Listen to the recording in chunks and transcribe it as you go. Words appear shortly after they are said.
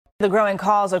The growing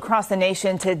calls across the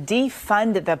nation to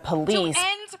defund the police. To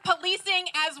end policing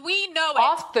as we know it.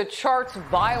 Off the charts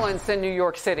violence in New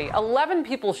York City. 11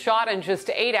 people shot in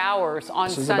just 8 hours on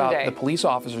Sunday. This is about the police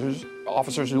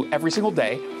officers who every single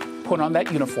day put on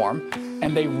that uniform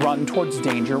and they run towards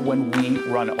danger when we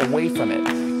run away from it.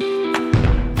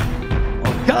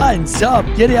 Well, guns up,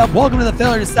 giddy up. Welcome to the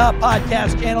Failure to Stop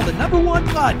podcast channel, the #1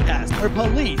 podcast where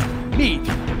police meet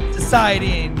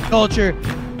society and culture.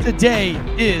 Today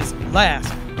is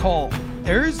Last Call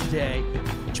Thursday,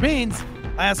 which means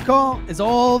Last Call is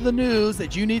all the news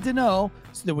that you need to know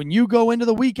so that when you go into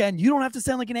the weekend, you don't have to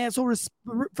sound like an asshole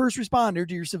first responder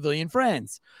to your civilian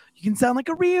friends. You can sound like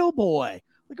a real boy,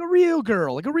 like a real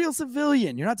girl, like a real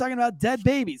civilian. You're not talking about dead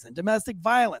babies and domestic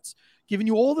violence, giving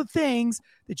you all the things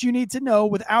that you need to know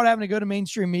without having to go to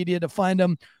mainstream media to find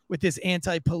them with this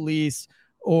anti-police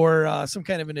or some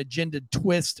kind of an agendaed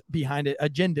twist behind it.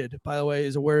 Agendaed, by the way,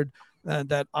 is a word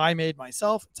that I made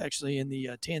myself. It's actually in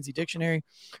the Tansy dictionary.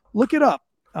 Look it up.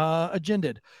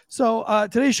 Agendaed. So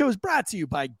today's show is brought to you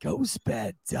by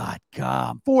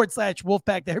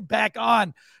ghostbed.com/Wolfpack. They're back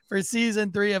on for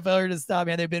season 3 of Failure to Stop,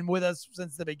 man. They've been with us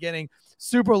since the beginning.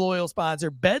 Super loyal sponsor.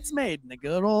 Beds made in the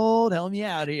good old help me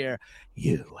out here.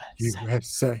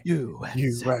 USA.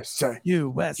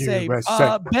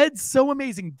 Beds so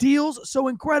amazing. Deals so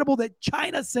incredible that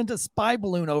China sent a spy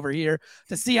balloon over here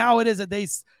to see how it is that they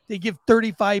give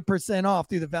 35% off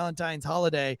through the Valentine's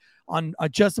holiday on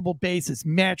adjustable bases,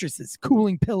 mattresses,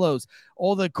 cooling pillows,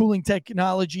 all the cooling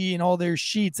technology and all their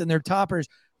sheets and their toppers.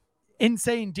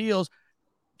 Insane deals.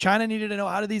 China needed to know,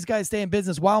 how do these guys stay in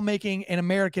business while making an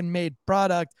American-made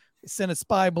product? They sent a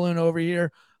spy balloon over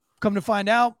here. Come to find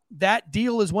out, that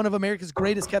deal is one of America's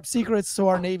greatest kept secrets, so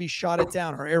our Navy shot it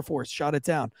down. Our Air Force shot it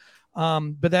down.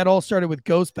 But that all started with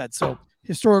GhostBed. So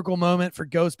historical moment for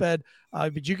GhostBed.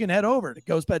 But you can head over to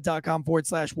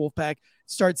ghostbed.com/Wolfpack.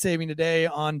 Start saving today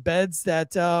on beds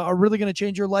that are really going to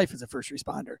change your life as a first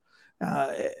responder.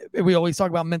 We always talk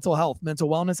about mental health, mental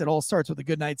wellness. It all starts with a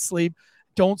good night's sleep.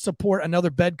 Don't support another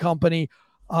bed company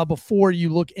before you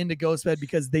look into GhostBed,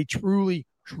 because they truly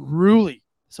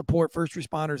support first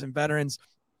responders and veterans.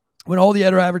 When all the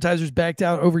other advertisers backed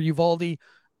out over Uvalde,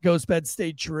 GhostBed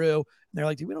stayed true. And they're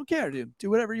like, dude, we don't care, dude. Do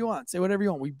whatever you want. Say whatever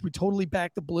you want. We totally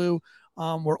back the blue.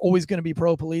 We're always going to be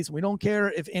pro-police. We don't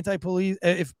care if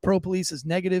if pro-police is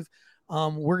negative.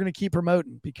 We're going to keep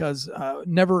promoting, because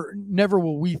never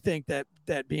will we think that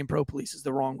being pro-police is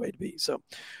the wrong way to be. So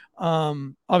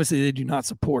obviously they do not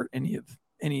support any of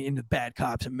the bad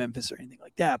cops in Memphis or anything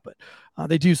like that, but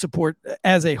they do support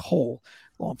as a whole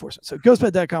law enforcement. So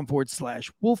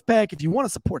ghostbed.com/Wolfpack. If you want to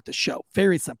support the show,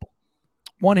 very simple.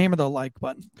 One, hammer the like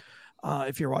button.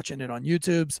 If you're watching it on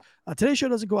YouTube's. Today's show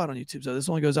doesn't go out on YouTube, so this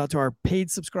only goes out to our paid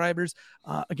subscribers.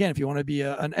 Again, if you want to be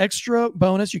an extra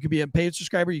bonus, you can be a paid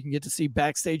subscriber. You can get to see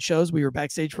backstage shows. We were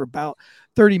backstage for about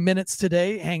 30 minutes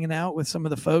today, hanging out with some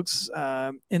of the folks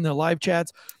in the live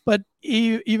chats. But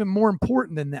even more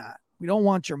important than that, we don't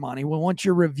want your money. We want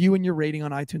your review and your rating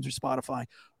on iTunes or Spotify.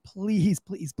 Please,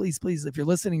 if you're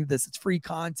listening to this, it's free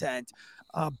content.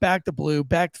 Back the blue,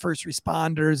 back the first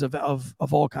responders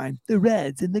of all kinds, the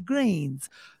reds and the greens,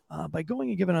 by going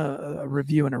and giving a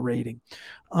review and a rating.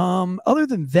 Other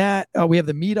than that, we have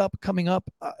the meetup coming up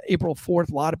April 4th,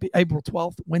 April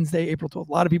 12th, Wednesday, April 12th.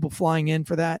 A lot of people flying in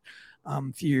for that.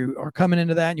 If you are coming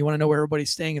into that and you want to know where everybody's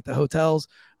staying at the hotels,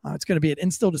 it's going to be at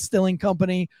Instill Distilling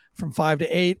Company from 5 to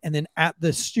 8, and then at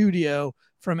the studio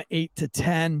from 8 to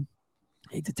 10,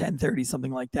 8 to 10:30,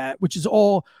 something like that, which is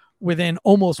all within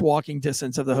almost walking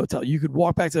distance of the hotel. You could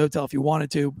walk back to the hotel if you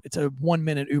wanted to. It's a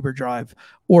 1-minute Uber drive,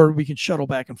 or we can shuttle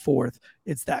back and forth.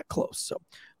 It's that close. So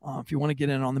if you want to get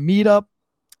in on the meetup,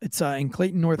 it's in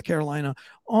Clayton, North Carolina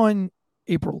on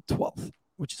April 12th,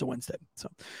 which is a Wednesday.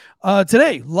 So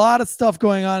today, a lot of stuff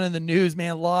going on in the news,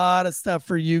 man. A lot of stuff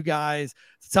for you guys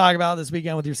to talk about this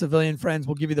weekend with your civilian friends.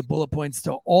 We'll give you the bullet points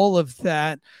to all of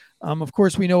that. Of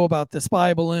course, we know about the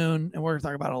spy balloon, and we're going to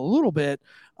talk about it a little bit.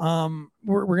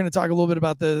 We're going to talk a little bit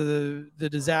about the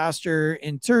disaster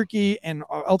in Turkey and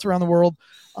else around the world.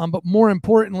 But more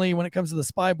importantly, when it comes to the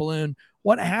spy balloon,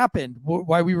 what happened,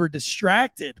 why we were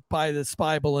distracted by the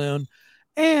spy balloon.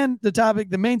 And the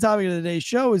main topic of today's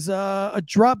show is a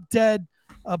drop dead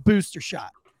booster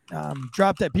shot.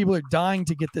 Drop dead. People are dying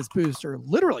to get this booster.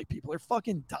 Literally, people are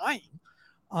fucking dying.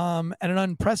 At an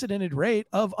unprecedented rate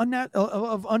of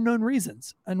unknown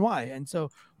reasons and why. And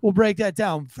so we'll break that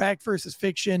down. Fact versus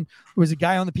fiction. There was a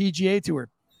guy on the PGA Tour,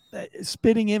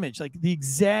 spitting image, like the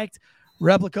exact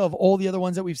replica of all the other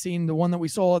ones that we've seen. The one that we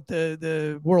saw at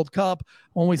the World Cup,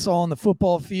 one we saw on the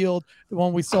football field, the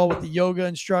one we saw with the yoga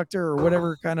instructor or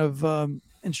whatever kind of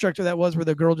instructor that was, where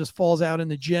the girl just falls out in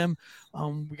the gym.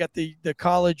 We got the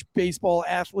college baseball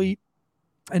athlete,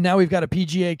 and now we've got a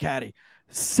PGA caddy.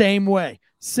 Same way,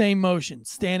 same motion,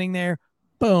 standing there,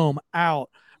 boom, out,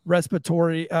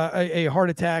 respiratory, a heart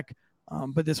attack.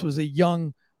 But this was a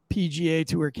young PGA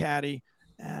Tour caddy.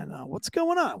 And what's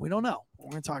going on? We don't know.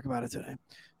 We're going to talk about it today.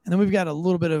 And then we've got a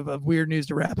little bit of weird news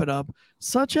to wrap it up,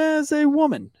 such as a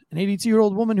woman, an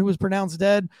 82-year-old woman who was pronounced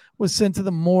dead, was sent to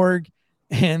the morgue,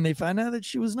 and they found out that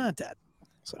she was not dead.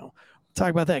 So we'll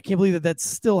talk about that. Can't believe that that's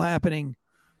still happening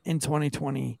in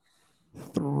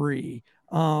 2023.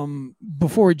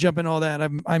 Before we jump in all that,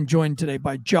 I'm joined today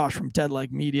by Josh from Dead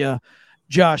Like Media.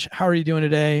 Josh, how are you doing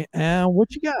today? And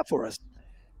what you got for us?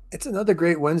 It's another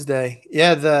great Wednesday.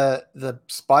 Yeah, the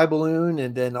spy balloon,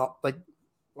 and then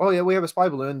we have a spy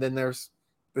balloon. Then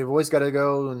they've always got to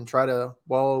go and try to.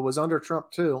 Well, it was under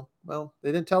Trump too. Well,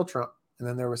 they didn't tell Trump. And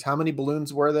then there was how many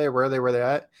balloons were they? Where were they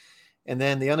at? And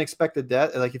then the unexpected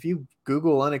death. Like if you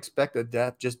Google unexpected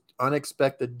death, just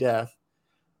unexpected death,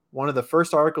 one of the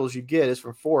first articles you get is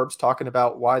from Forbes talking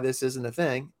about why this isn't a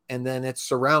thing, and then it's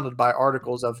surrounded by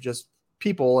articles of just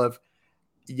people of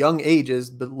young ages,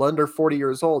 but under 40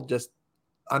 years old, just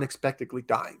unexpectedly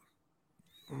dying.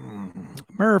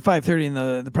 Murr 530 in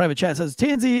the private chat says,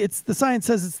 Tansy, the science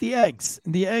says it's the eggs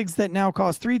that now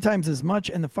cost 3 times as much,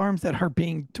 and the farms that are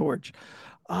being torched.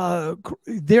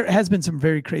 There has been some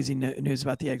very crazy news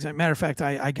about the eggs. As a matter of fact,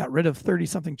 I got rid of 30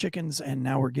 something chickens, and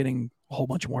now we're getting a whole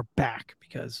bunch more back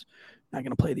because I'm not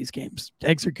going to play these games.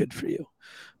 Eggs are good for you.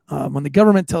 When the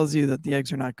government tells you that the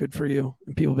eggs are not good for you,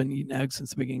 and people have been eating eggs since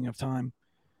the beginning of time,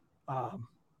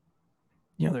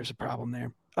 there's a problem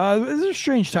there. These are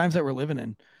strange times that we're living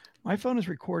in. My phone is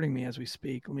recording me as we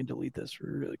speak. Let me delete this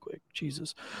really quick.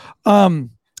 Jesus.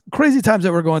 Crazy times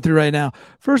that we're going through right now.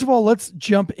 First of all, let's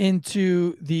jump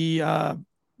into the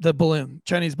balloon,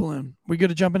 Chinese balloon. We good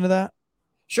to jump into that?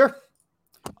 Sure.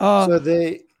 Go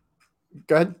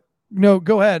ahead. No,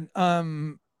 go ahead.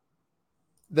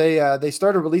 They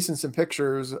started releasing some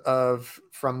pictures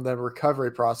from the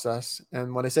recovery process.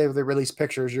 And when I say they release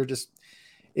pictures,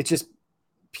 it's just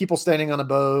people standing on a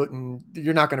boat, and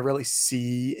you're not going to really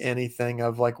see anything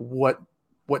of like what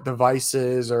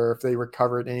devices or if they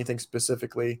recovered anything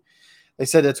specifically. They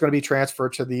said it's going to be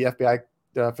transferred to the FBI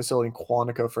facility in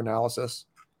Quantico for analysis.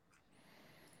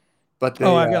 But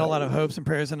I've got a lot of hopes and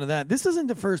prayers into that. This isn't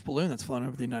the first balloon that's flown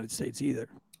over the United States either.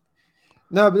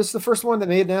 No, but it's the first one that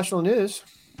made national news.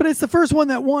 But it's the first one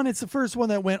that won. It's the first one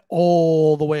that went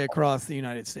all the way across the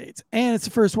United States. And it's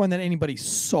the first one that anybody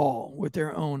saw with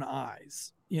their own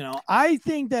eyes. I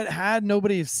think that had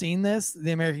nobody seen this,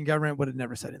 the American government would have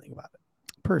never said anything about it.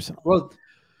 Personally. Well,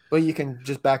 you can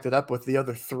just back that up with the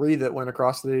other 3 that went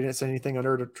across that they didn't say anything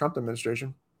under the Trump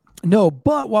administration. No,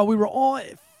 but while we were all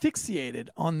fixated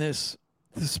on the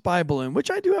spy balloon, which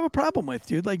I do have a problem with,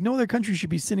 dude. Like, no other country should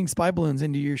be sending spy balloons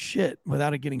into your shit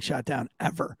without it getting shot down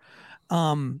ever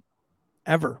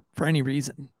for any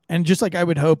reason. And just like I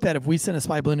would hope that if we sent a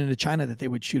spy balloon into China, that they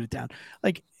would shoot it down.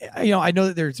 Like, I know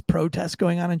that there's protests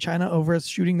going on in China over us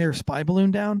shooting their spy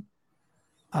balloon down.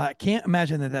 I can't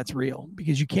imagine that that's real,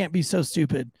 because you can't be so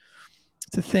stupid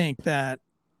to think that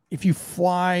if you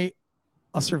fly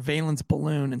a surveillance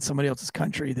balloon in somebody else's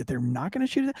country that they're not going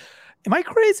to shoot it. Am I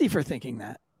crazy for thinking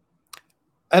that?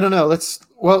 I don't know.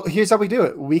 Here's how we do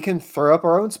it. We can throw up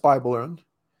our own spy balloon,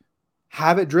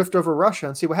 have it drift over Russia,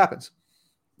 and see what happens.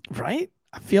 Right?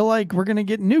 I feel like we're going to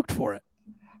get nuked for it.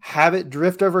 Have it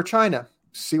drift over China,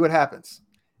 see what happens.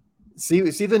 See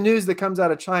the news that comes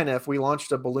out of China if we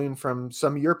launched a balloon from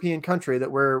some European country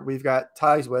that we've got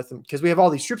ties with, because we have all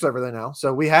these troops over there now.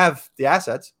 So we have the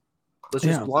assets. Let's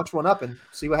just launch one up and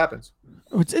see what happens.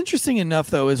 What's interesting enough,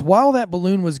 though, is while that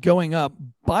balloon was going up,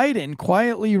 Biden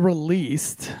quietly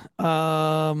released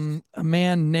a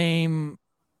man named,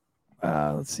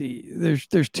 let's see, there's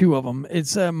 2 of them.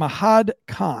 It's Mahad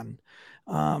Khan.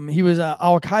 He was an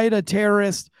Al-Qaeda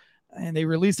terrorist, and they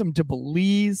released him to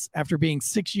Belize after being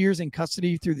 6 years in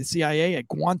custody through the CIA at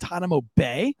Guantanamo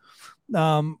Bay.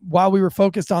 While we were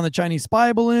focused on the Chinese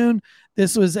spy balloon,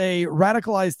 this was a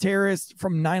radicalized terrorist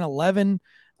from 9/11.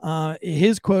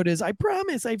 His quote is, "I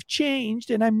promise I've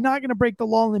changed and I'm not going to break the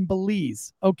law in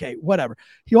Belize." Okay, whatever.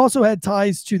 He also had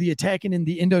ties to the attack in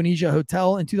the Indonesia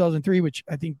hotel in 2003, which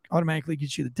I think automatically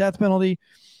gets you the death penalty.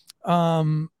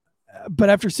 But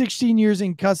after 16 years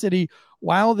in custody,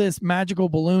 while this magical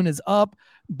balloon is up,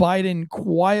 Biden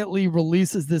quietly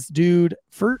releases this dude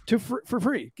for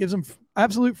free, gives him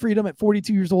absolute freedom at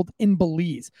 42 years old in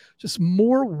Belize. Just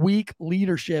more weak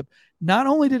leadership. Not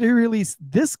only did he release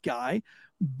this guy,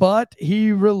 but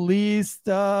he released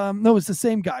no, it's the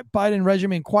same guy. Biden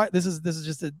regime this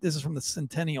is from the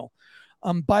Centennial.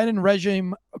 Biden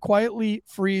regime quietly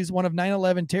frees one of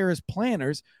 9/11 terrorist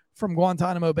planners from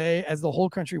Guantanamo Bay as the whole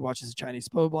country watches the Chinese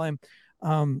spy balloon.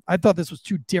 I thought this was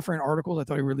two different articles. I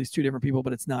thought he released two different people,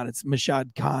 but it's not. It's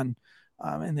Mashhad Khan,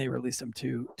 and they released them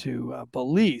to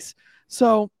Belize.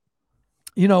 So,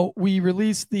 we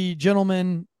released the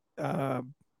gentleman.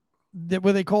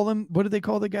 What they call them? What did they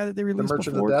call the guy that they released?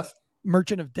 Merchant before? of Death.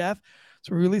 Merchant of Death.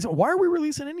 So we release. Why are we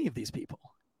releasing any of these people?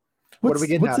 What are we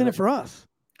getting? What's in it for us?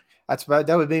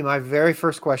 That would be my very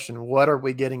first question. What are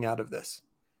we getting out of this?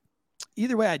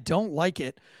 Either way, I don't like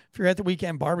it. If you're at the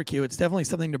weekend barbecue, it's definitely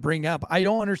something to bring up. I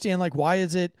don't understand, why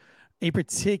is it a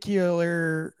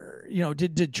particular,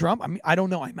 did Trump, I don't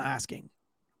know. I'm asking,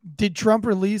 did Trump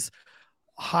release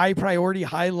high priority,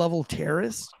 high level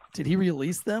terrorists? Did he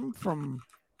release them from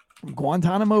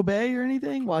Guantanamo Bay or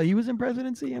anything while he was in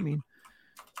presidency?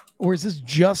 Or is this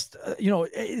just,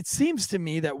 it seems to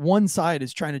me that one side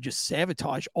is trying to just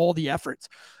sabotage all the efforts.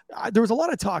 There was a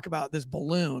lot of talk about this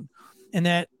balloon, and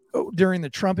that during the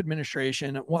Trump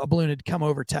administration, a balloon had come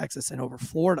over Texas and over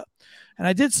Florida. And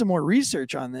I did some more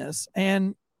research on this,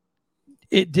 and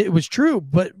it was true,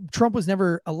 but Trump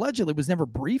allegedly was never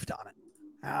briefed on it.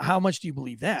 How much do you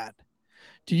believe that?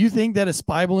 Do you think that a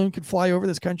spy balloon could fly over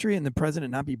this country and the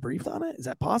president not be briefed on it? Is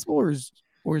that possible?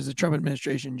 Or is the Trump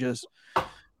administration just,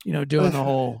 doing the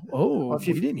whole,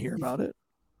 we didn't hear about it?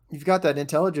 You've got that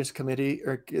intelligence committee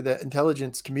or the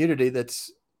intelligence community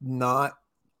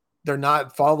they're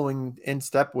not following in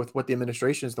step with what the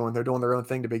administration is doing. They're doing their own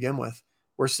thing to begin with.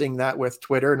 We're seeing that with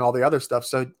Twitter and all the other stuff.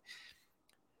 So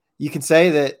you can say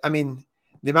that,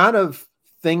 the amount of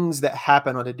things that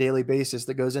happen on a daily basis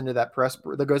that goes into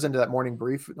that morning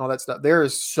brief and all that stuff, there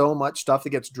is so much stuff that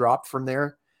gets dropped from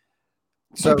there.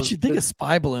 So but you think a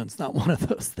spy balloon's not one of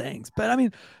those things, but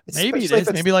maybe it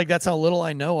is. Maybe that's how little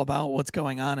I know about what's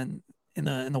going on in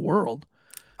the world.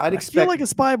 I feel like a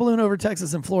spy balloon over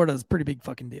Texas and Florida is a pretty big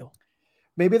fucking deal.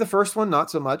 Maybe the first one,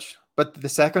 not so much, but the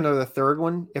second or the third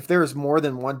one, if there is more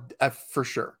than one, for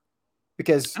sure.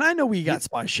 And I know we got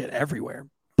spy shit everywhere,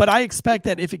 but I expect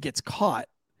that if it gets caught,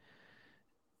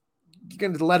 you're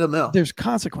going to let them know. There's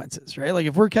consequences, right? Like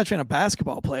if we're catching a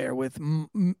basketball player with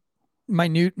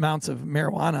minute amounts of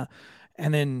marijuana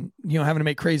and then, having to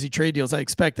make crazy trade deals, I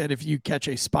expect that if you catch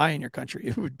a spy in your country,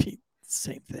 it would be the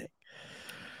same thing.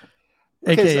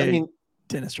 AKA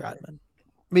Dennis Rodman.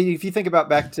 If you think about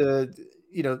back to,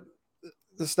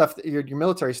 the stuff that your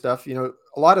military stuff, a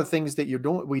lot of things that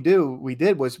we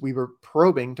did was we were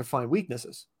probing to find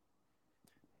weaknesses.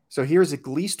 So here's at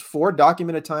least 4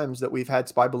 documented times that we've had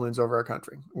spy balloons over our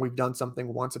country. We've done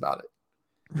something once about it.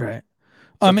 Right.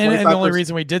 So and the only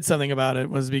reason we did something about it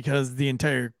was because the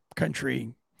entire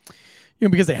country,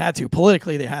 because they had to,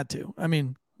 politically they had to.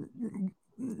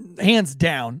 Hands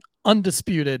down,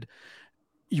 undisputed,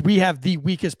 we have the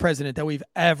weakest president that we've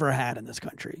ever had in this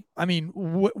country.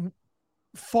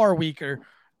 Far weaker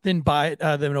than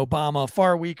Obama,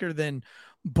 far weaker than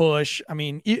Bush.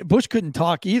 Bush couldn't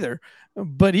talk either,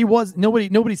 but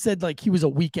nobody said he was a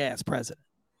weak ass president.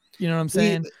 You know what I'm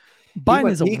saying?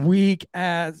 Biden is a weak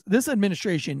ass. This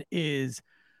administration is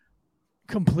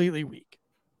completely weak.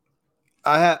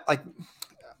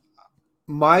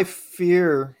 My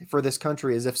fear for this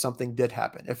country is if something did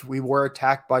happen, if we were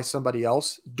attacked by somebody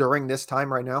else during this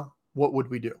time right now, what would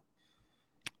we do?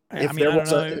 If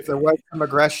there was some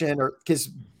aggression, or because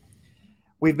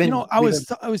we've been, I was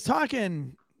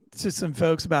talking to some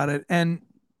folks about it, and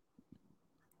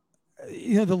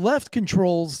the left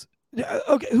controls.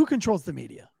 Okay, who controls the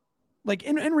media?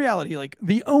 In reality,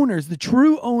 the owners, the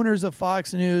true owners of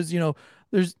Fox News.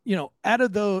 There's out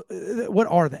of what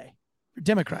are they?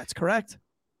 Democrats, correct?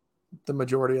 The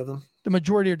majority of them. The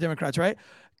majority are Democrats, right?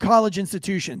 College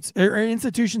institutions. Are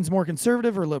institutions more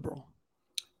conservative or liberal?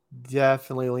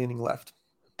 Definitely leaning left.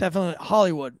 Definitely.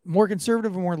 Hollywood, more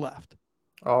conservative or more left?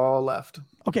 All left.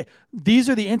 Okay. These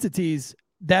are the entities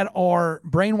that are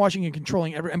brainwashing and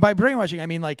controlling everyone. And by brainwashing, I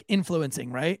mean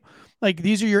influencing, right?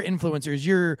 These are your influencers.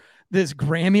 You're this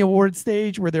Grammy Award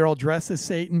stage where they're all dressed as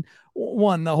Satan.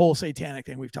 One, the whole satanic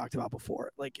thing we've talked about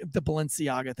before, the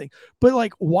Balenciaga thing.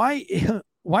 But why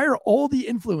are all the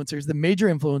influencers, the major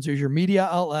influencers, your media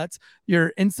outlets,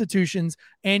 your institutions,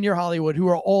 and your Hollywood, who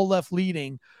are all left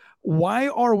leading, why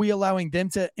are we allowing them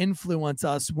to influence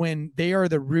us when they are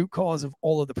the root cause of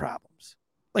all of the problems?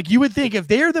 You would think if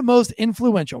they're the most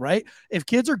influential, right? If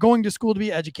kids are going to school to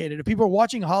be educated, if people are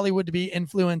watching Hollywood to be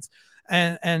influenced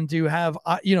and to have,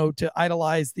 to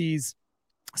idolize these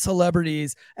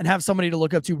celebrities and have somebody to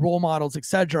look up to, role models,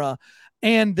 etc.,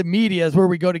 and the media is where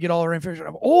we go to get all our information.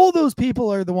 All those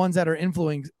people are the ones that are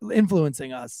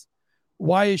influencing us.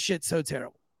 Why is shit so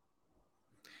terrible?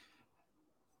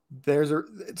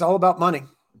 It's all about money.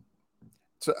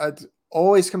 So it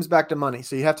always comes back to money.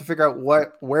 So you have to figure out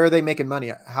where are they making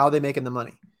money? How are they making the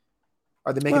money?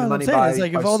 Are they making the money by? It's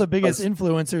like if all the biggest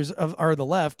influencers are the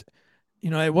left,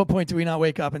 at what point do we not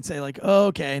wake up and say like, oh,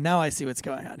 okay, now I see what's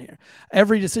going on here.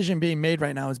 Every decision being made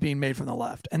right now is being made from the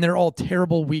left, and they're all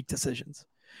terrible, weak decisions.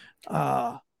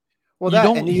 You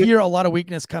don't hear a lot of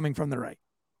weakness coming from the right.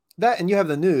 That, and you have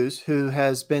the news, who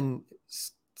has been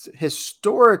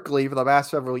historically for the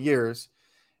last several years,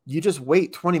 you just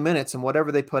wait 20 minutes and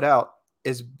whatever they put out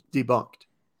is debunked.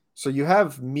 So you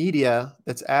have media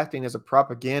that's acting as a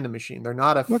propaganda machine. They're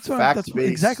not fact-based. That's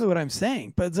exactly what I'm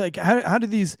saying. But it's like, how do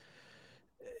these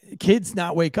kids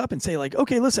not wake up and say like,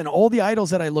 okay, listen, all the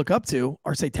idols that I look up to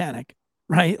are satanic,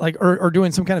 right? Like, or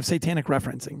doing some kind of satanic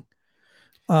referencing,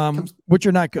 which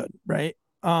are not good, right?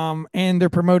 And they're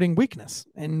promoting weakness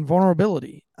and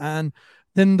vulnerability. And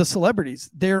then the celebrities,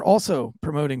 they're also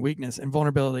promoting weakness and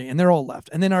vulnerability, and they're all left.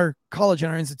 And then our college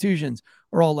and our institutions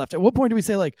are all left. At what point do we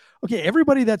say like, okay,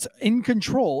 everybody that's in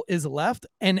control is left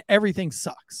and everything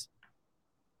sucks?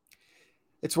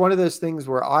 It's one of those things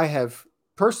where I've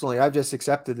just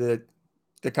accepted that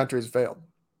the country has failed.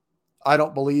 I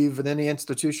don't believe in any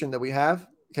institution that we have,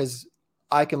 because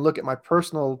I can look at my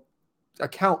personal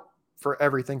account for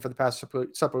everything for the past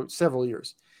several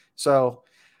years. So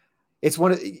it's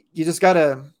you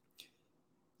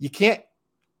can't,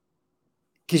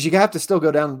 because you have to still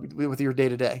go down with your day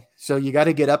to day. So you got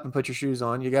to get up and put your shoes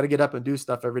on. You got to get up and do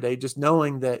stuff every day, just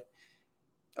knowing that,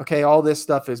 okay, all this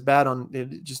stuff is bad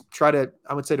just try to,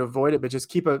 I would say, to avoid it, but just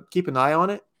keep an eye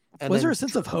on it. Was there a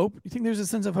sense of hope? You think there's a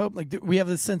sense of hope? Like we have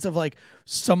this sense of like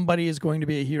somebody is going to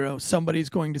be a hero. Somebody's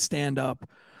going to stand up.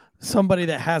 Somebody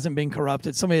that hasn't been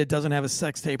corrupted. Somebody that doesn't have a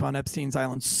sex tape on Epstein's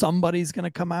Island. Somebody's going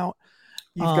to come out.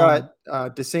 You've got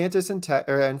DeSantis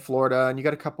in Florida, and you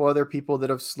got a couple other people that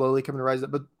have slowly come to rise up.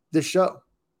 But this show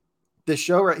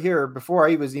right here, before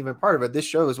I was even part of it, this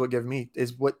show is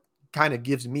what kind of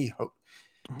gives me hope,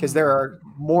 because there are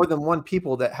more than one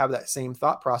people that have that same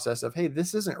thought process of, hey,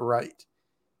 this isn't right.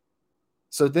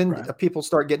 So then people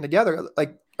start getting together,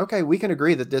 like, okay, we can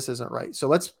agree that this isn't right. So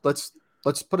let's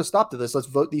put a stop to this. Let's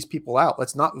vote these people out.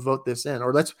 Let's not vote this in,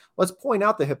 or let's point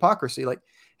out the hypocrisy. Like,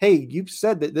 hey, you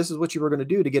said that this is what you were going to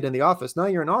do to get in the office. Now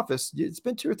you're in office. It's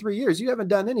been 2 or 3 years. You haven't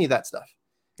done any of that stuff.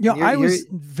 Yeah, I was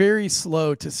very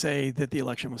slow to say that the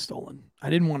election was stolen. I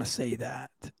didn't want to say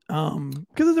that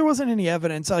because there wasn't any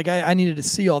evidence. Like I needed to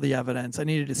see all the evidence. I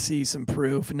needed to see some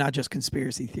proof, and not just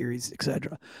conspiracy theories,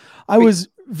 etc. I was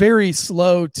very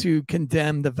slow to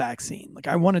condemn the vaccine. Like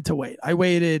I wanted to wait. I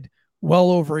waited well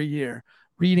over a year,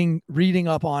 reading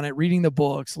up on it, reading the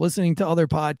books, listening to other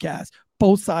podcasts,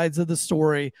 both sides of the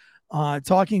story,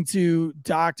 talking to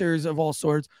doctors of all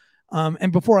sorts.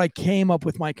 And before I came up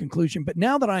with my conclusion, but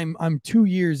now that I'm 2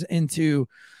 years into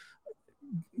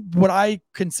what I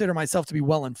consider myself to be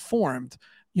well informed,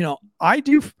 I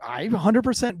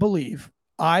 100% believe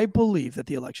that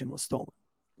the election was stolen.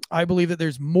 I believe that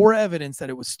there's more evidence that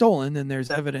it was stolen than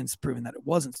there's evidence proving that it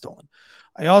wasn't stolen.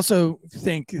 I also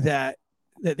think that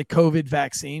the COVID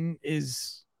vaccine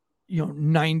is,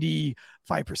 95%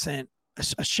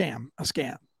 a sham, a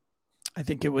scam. I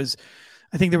think there was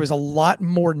a lot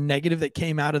more negative that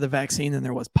came out of the vaccine than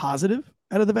there was positive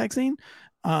out of the vaccine.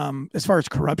 As far as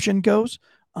corruption goes,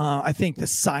 I think the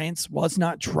science was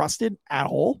not trusted at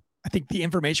all. I think the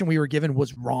information we were given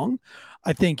was wrong.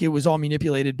 I think it was all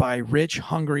manipulated by rich,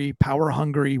 hungry,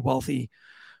 power-hungry, wealthy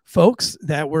folks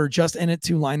that were just in it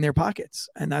to line their pockets.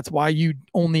 And that's why you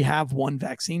only have one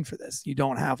vaccine for this. You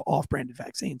don't have off-branded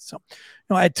vaccines. So,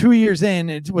 at 2 years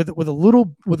in, with a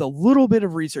little bit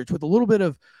of research, with a little bit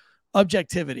of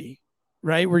objectivity,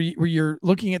 right? Where you're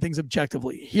looking at things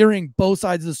objectively, hearing both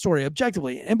sides of the story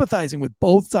objectively, empathizing with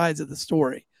both sides of the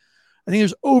story. I think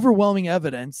there's overwhelming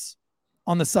evidence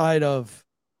on the side of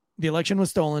the election was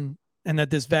stolen and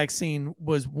that this vaccine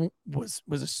was a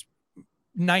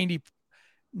 95%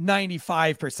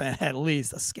 at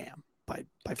least a scam by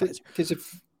Pfizer. Because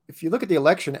if you look at the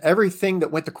election, everything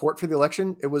that went to court for the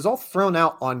election, it was all thrown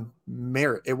out on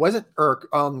merit. It wasn't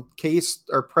case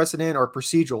or precedent or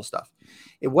procedural stuff.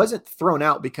 It wasn't thrown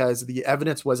out because the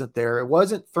evidence wasn't there. It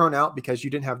wasn't thrown out because you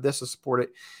didn't have this to support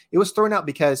it. It was thrown out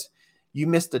because you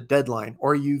missed a deadline,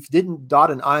 or you didn't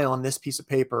dot an I on this piece of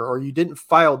paper, or you didn't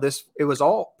file this. It was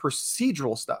all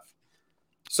procedural stuff.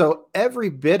 So every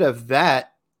bit of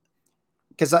that,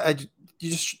 because I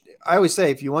always say,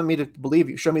 if you want me to believe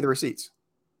you, show me the receipts.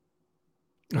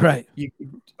 Right. You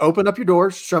open up your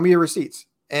doors, show me your receipts.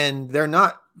 and they're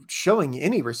not showing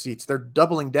any receipts. They're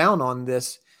doubling down on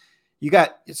this.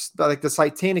 It's like the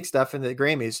satanic stuff in the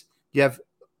Grammys.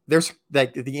 There's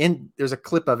like at the end, there's a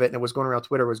clip of it, and it was going around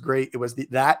Twitter. It was great. It was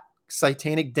that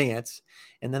satanic dance,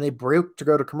 and then they broke to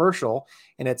go to commercial,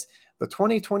 and it's the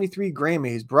 2023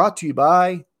 Grammys brought to you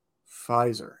by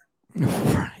Pfizer.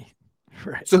 Right.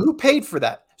 So who paid for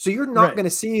that? So you're not Right. going to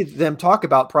see them talk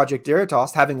about Project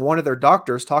Veritas having one of their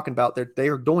doctors talking about they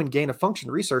are doing gain of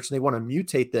function research, and they want to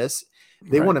mutate this.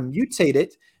 They Right. want to mutate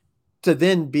it to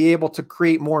then be able to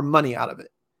create more money out of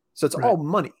it. So it's Right. all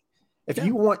money. If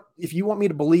you want me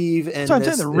to believe in So I'm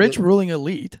saying the rich ruling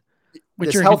elite,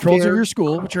 which are in control of your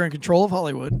school, which are in control of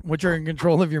Hollywood, which are in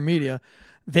control of your media,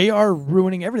 they are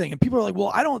ruining everything. And people are like,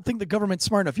 well, I don't think the government's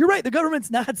smart enough. You're right. The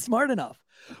government's not smart enough,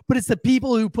 but it's the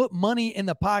people who put money in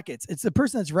the pockets. It's the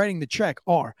person that's writing the check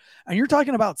are. And you're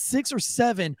talking about 6 or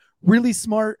 7 really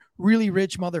smart, really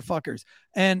rich motherfuckers.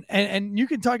 And you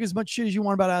can talk as much shit as you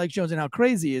want about Alex Jones and how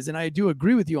crazy he is. And I do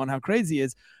agree with you on how crazy he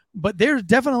is. But there's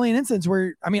definitely an instance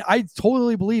where, I mean, I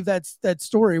totally believe that's that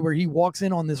story where he walks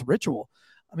in on this ritual.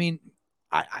 I mean,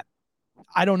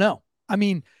 I don't know. I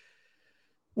mean,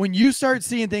 when you start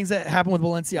seeing things that happen with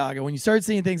Balenciaga, when you start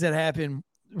seeing things that happen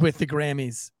with the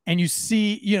Grammys, and you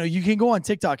see, you can go on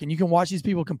TikTok and you can watch these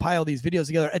people compile these videos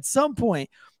together. At some point,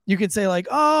 you can say like,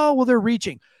 oh, well, they're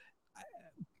reaching.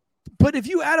 But if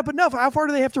you add up enough, how far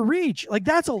do they have to reach? Like,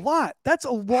 that's a lot. That's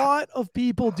a lot of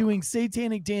people doing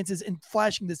satanic dances and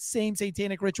flashing the same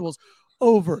satanic rituals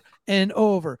over and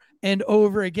over and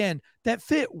over again that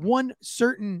fit one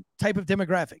certain type of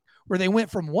demographic, where they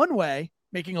went from one way,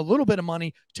 making a little bit of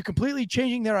money, to completely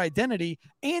changing their identity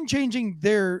and changing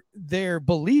their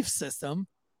belief system,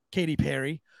 Katy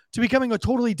Perry, to becoming a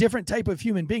totally different type of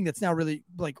human being that's now really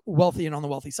like wealthy and on the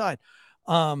wealthy side.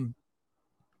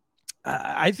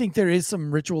 I think there is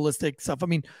some ritualistic stuff. I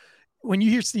mean, when you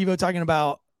hear Steve-O talking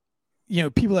about,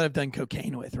 people that have done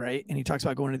cocaine with, right? And he talks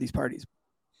about going to these parties.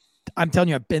 I'm telling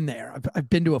you, I've been there. I've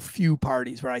been to a few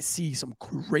parties where I see some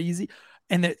crazy,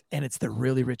 and it's the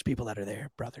really rich people that are there,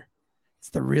 brother. It's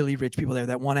the really rich people there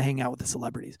that want to hang out with the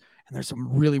celebrities. And there's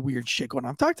some really weird shit going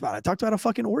on. I talked about a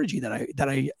fucking orgy that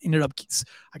I ended up,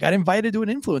 I got invited to an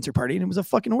influencer party, and it was a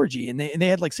fucking orgy. And they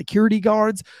had like security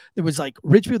guards. There was like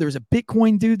rich people. There was a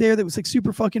Bitcoin dude there that was like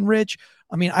super fucking rich.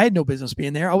 I mean, I had no business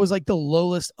being there. I was like the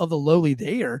lowest of the lowly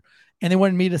there. And they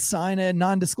wanted me to sign a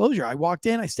non-disclosure. I walked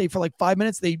in, I stayed for like 5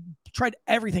 minutes. They tried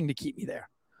everything to keep me there,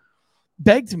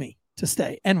 begged me to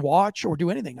stay and watch or do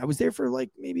anything. I was there for like,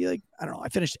 maybe like, I don't know. I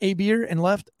finished a beer and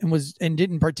left and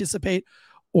didn't participate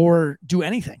or do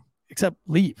anything except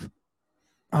leave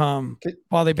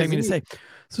while they begged me to stay.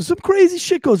 So some crazy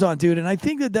shit goes on, dude. And I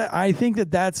think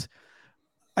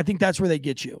that's where they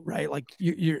get you, right? Like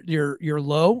you're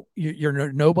low,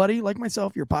 you're nobody like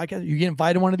myself, you're a podcast, you get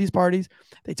invited to one of these parties,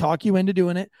 they talk you into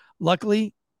doing it.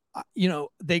 Luckily,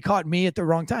 they caught me at the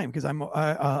wrong time because I'm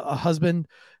a husband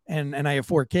and I have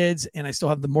 4 kids, and I still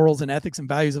have the morals and ethics and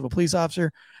values of a police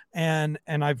officer. And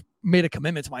I've made a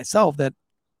commitment to myself that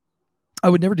I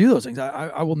would never do those things.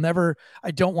 I will never,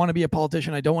 I don't want to be a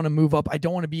politician. I don't want to move up. I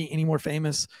don't want to be any more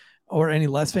famous or any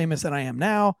less famous than I am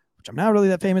now, which I'm not really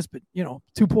that famous, but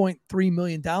 2.3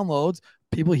 million downloads.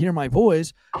 People hear my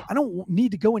voice. I don't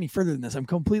need to go any further than this. I'm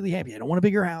completely happy. I don't want a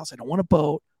bigger house. I don't want a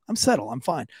boat. I'm settled. I'm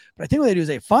fine. But I think what they do is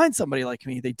they find somebody like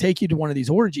me. They take you to one of these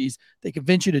orgies. They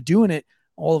convince you to doing it.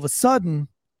 All of a sudden,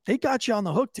 they got you on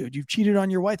the hook, dude. You've cheated on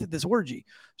your wife at this orgy.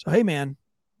 So, hey, man,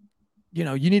 you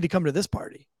need to come to this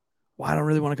party. Well, I don't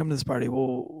really want to come to this party.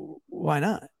 Well, why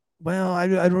not? Well, I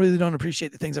really don't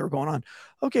appreciate the things that were going on.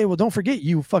 Okay, well, don't forget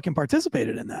you fucking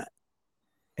participated in that.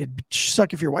 It'd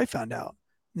suck if your wife found out.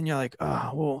 And you're like,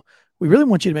 oh, well, we really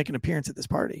want you to make an appearance at this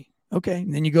party. Okay,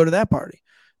 and then you go to that party.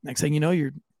 Next thing you know,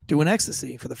 you're doing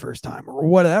ecstasy for the first time or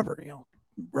whatever,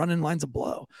 running lines of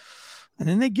blow. And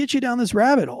then they get you down this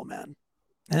rabbit hole, man.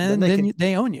 And then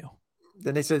they own you.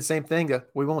 Then they said the same thing.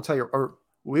 We won't tell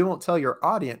your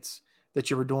audience that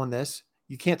you were doing this.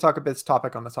 You can't talk about this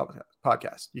topic on the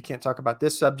podcast. You can't talk about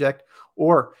this subject,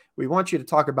 or we want you to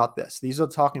talk about this. These are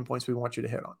the talking points we want you to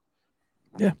hit on.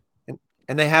 Yeah.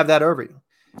 And they have that over you.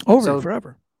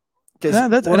 Forever.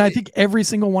 And I think every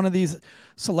single one of these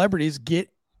celebrities get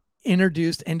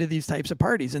introduced into these types of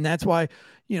parties. And that's why,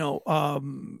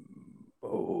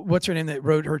 what's her name that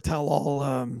wrote her tell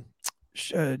all?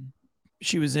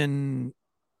 She was in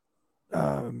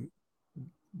Wedding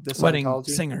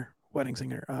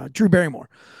Singer, Drew Barrymore,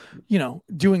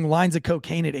 doing lines of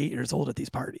cocaine at 8 years old at these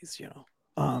parties,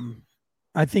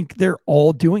 I think they're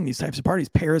all doing these types of parties.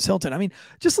 Paris Hilton. I mean,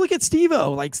 just look at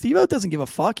Steve-O. Like, Steve-O doesn't give a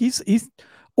fuck. He's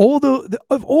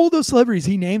of all those celebrities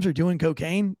he names are doing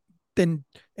cocaine. then,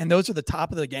 and those are the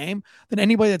top of the game, then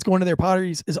anybody that's going to their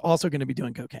parties is also going to be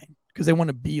doing cocaine because they want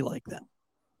to be like them.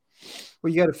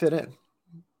 Well, you got to fit in.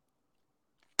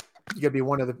 You got to be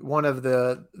one of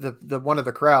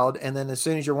the crowd. And then as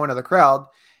soon as you're one of the crowd,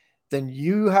 then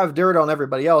you have dirt on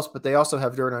everybody else, but they also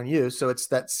have dirt on you. So it's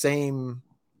that same,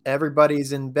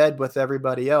 everybody's in bed with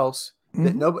everybody else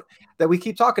that we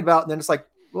keep talking about. And then it's like,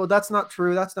 well, that's not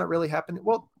true. That's not really happening.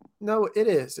 Well, no, it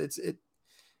is.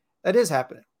 That is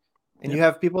happening. And you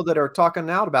have people that are talking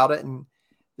out about it. And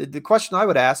the question I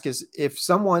would ask is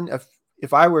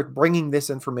if I were bringing this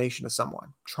information to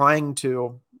someone, trying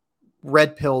to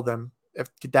red pill them, if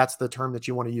that's the term that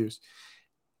you want to use,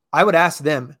 I would ask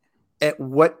them, at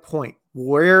what point,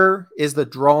 where is the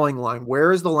drawing line?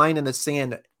 Where is the line in the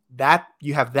sand that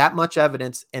you have that much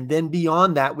evidence? And then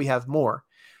beyond that, we have more.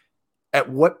 At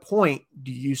what point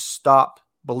do you stop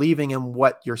believing in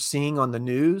what you're seeing on the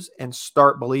news and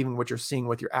start believing what you're seeing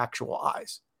with your actual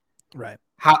eyes? Right.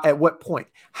 At what point,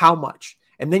 how much?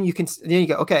 And then you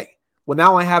go, okay, well,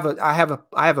 now I have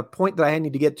a point that I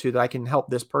need to get to that I can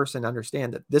help this person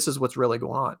understand that this is what's really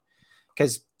going on.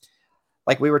 Because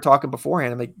like we were talking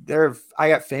beforehand, I'm like, I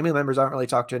got family members I don't really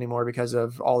talk to anymore because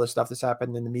of all this stuff that's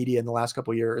happened in the media in the last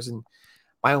couple of years. And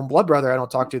my own blood brother, I don't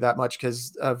talk to that much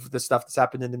because of the stuff that's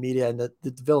happened in the media and the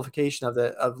vilification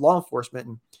of law enforcement.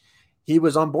 And he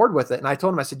was on board with it. And I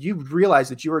told him, I said, you realize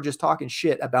that you were just talking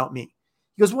shit about me.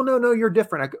 He goes, well, no, you're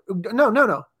different. I go,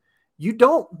 no. You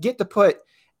don't get to put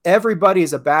everybody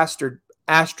as a bastard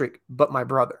asterisk, but my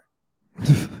brother.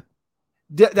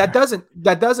 That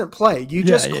doesn't play. You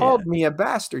just called me a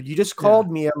bastard. You just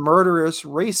called me a murderous,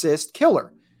 racist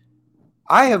killer.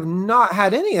 I have not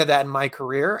had any of that in my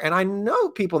career. And I know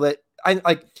people that I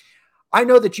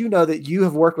know that you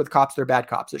have worked with cops that are bad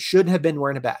cops that shouldn't have been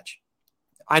wearing a badge.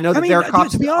 I know that they're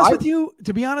cops. To be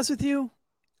honest with you,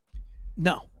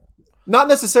 no. Not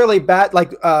necessarily bad,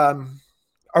 like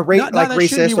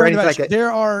racist or anything like that.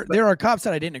 There are cops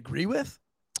that I didn't agree with,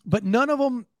 but none of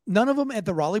them at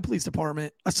the Raleigh Police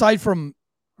Department, aside from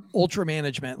ultra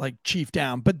management, like chief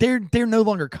down, but they're no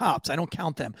longer cops. I don't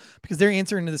count them because they're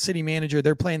answering to the city manager.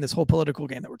 They're playing this whole political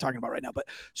game that we're talking about right now. But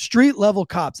street level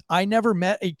cops, I never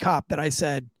met a cop that I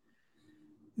said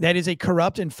that is a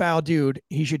corrupt and foul dude.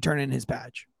 He should turn in his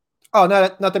badge. Oh,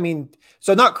 not I mean,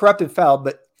 so not corrupt and foul,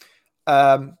 but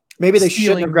maybe they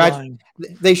shouldn't have graduated.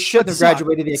 They shouldn't have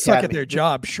graduated the academy. Suck at their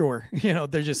job, sure.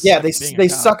 They're just they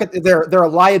suck at they're a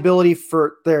liability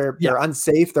for they're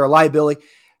unsafe. They're a liability.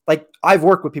 Like I've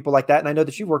worked with people like that, and I know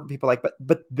that you work with people like,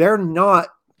 but they're not.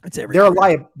 They're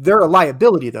a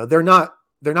liability though. They're not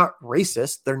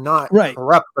racist. They're not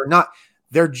corrupt.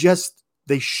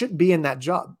 They shouldn't be in that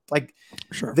job. Like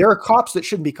there are cops that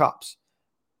shouldn't be cops.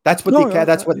 That's what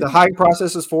the hiring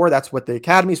process is for. That's what the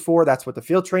academy's for. That's what the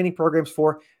field training program's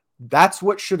for. That's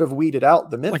what should have weeded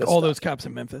out the Memphis. Like all those cops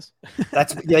in Memphis.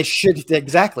 They should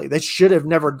have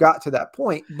never got to that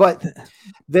point. But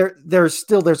there's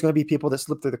going to be people that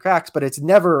slip through the cracks. But it's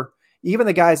never, even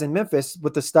the guys in Memphis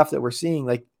with the stuff that we're seeing.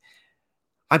 Like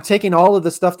I'm taking all of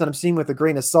the stuff that I'm seeing with a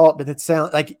grain of salt, but it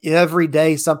sounds like every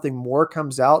day something more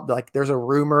comes out. Like there's a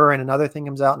rumor and another thing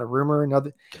comes out and a rumor and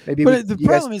another. But the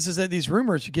problem is that these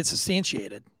rumors get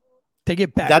substantiated. They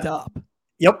get backed up.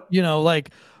 Yep.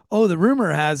 Oh, the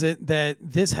rumor has it that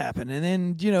this happened. And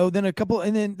then, then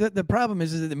the problem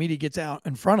is that the media gets out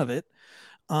in front of it.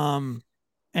 And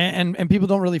people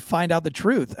don't really find out the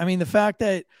truth. I mean, the fact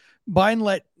that Biden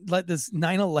let this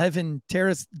 9/11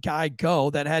 terrorist guy go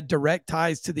that had direct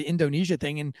ties to the Indonesia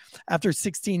thing. And after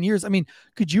 16 years, I mean,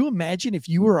 could you imagine if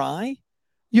you or I,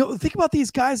 think about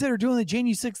these guys that are doing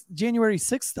the January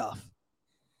 6th stuff.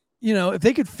 If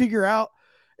they could figure out,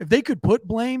 if they could put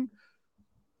blame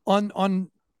on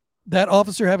that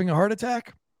officer having a heart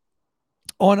attack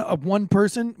on one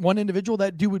individual,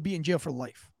 that dude would be in jail for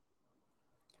life,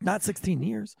 not 16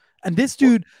 years. And this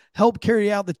dude helped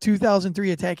carry out the 2003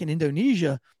 attack in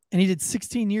Indonesia, and he did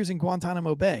 16 years in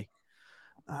Guantanamo Bay.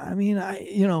 I mean,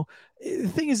 the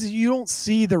thing is you don't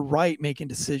see the right making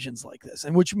decisions like this,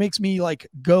 and which makes me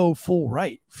go full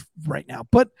right now.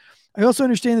 But I also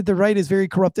understand that the right is very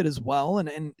corrupted as well.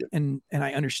 And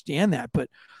I understand that,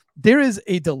 but there is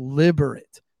a deliberate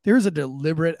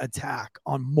attack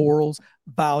on morals,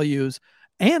 values,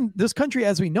 and this country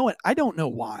as we know it. I don't know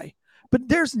why, but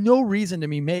there's no reason to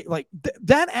me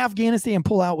that Afghanistan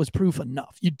pullout was proof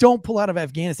enough. You don't pull out of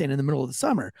Afghanistan in the middle of the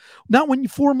summer. Not when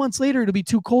 4 months later, it'll be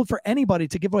too cold for anybody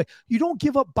to give away. You don't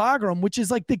give up Bagram, which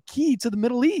is like the key to the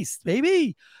Middle East,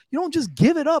 baby. You don't just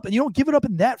give it up, and you don't give it up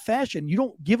in that fashion. You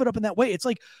don't give it up in that way. It's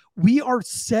like we are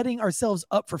setting ourselves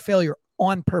up for failure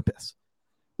on purpose.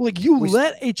 Like you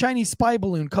let a Chinese spy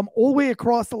balloon come all the way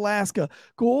across Alaska,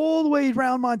 go all the way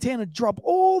around Montana, drop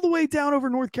all the way down over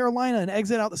North Carolina and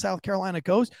exit out the South Carolina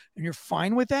coast, and you're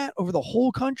fine with that over the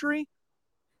whole country?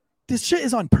 This shit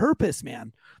is on purpose,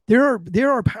 man.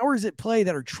 There are powers at play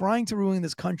that are trying to ruin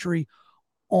this country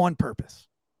on purpose.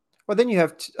 Well, then you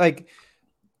have to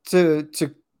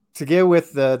get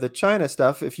with the China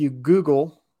stuff. If you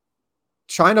Google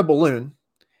China balloon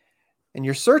and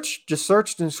you just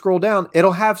searched and scroll down,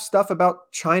 it'll have stuff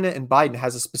about China and Biden. It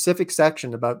has a specific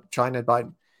section about China and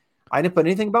Biden. I didn't put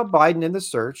anything about Biden in the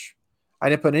search. I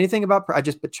didn't put anything about, I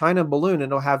just put China balloon,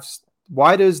 and it'll have,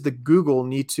 why does the Google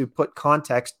need to put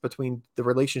context between the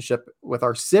relationship with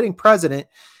our sitting president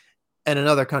and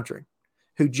another country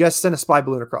who just sent a spy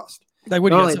balloon across? Like,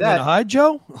 what, you got something to hide,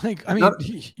 Joe? Like, I mean,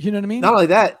 you know what I mean? Not only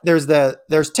that,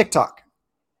 there's TikTok.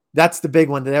 That's the big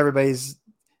one that everybody's,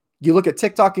 you look at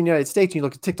TikTok in the United States, and you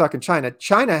look at TikTok in China.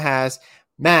 China has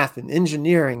math and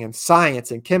engineering and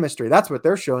science and chemistry. That's what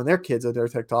they're showing their kids at their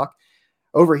TikTok.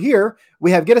 Over here,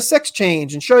 we have get a sex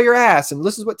change and show your ass, and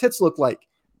this is what tits look like.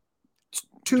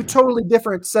 Two totally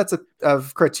different sets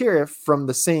of criteria from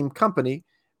the same company.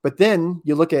 But then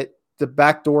you look at the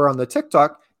back door on the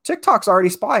TikTok's already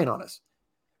spying on us.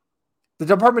 The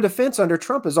Department of Defense under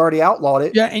Trump has already outlawed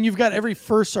it. Yeah, and you've got every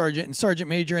first sergeant and sergeant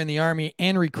major in the Army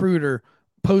and recruiter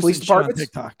posting shit on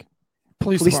TikTok.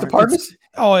 Police departments?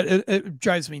 Oh, it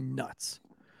drives me nuts.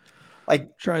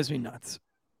 Like, drives me nuts.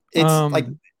 It's like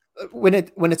when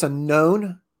it's a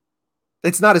known,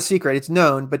 it's not a secret. It's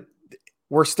known, but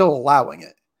we're still allowing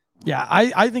it. Yeah,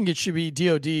 I think it should be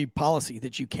DOD policy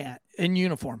that you can't, in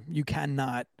uniform, you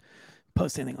cannot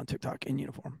post anything on TikTok in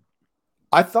uniform.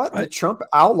 I thought that Trump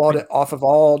outlawed it off of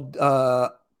all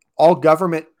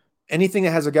government, anything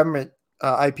that has a government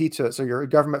IP to it. So your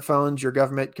government phones, your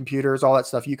government computers, all that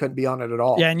stuff, you couldn't be on it at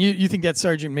all. Yeah, and you think that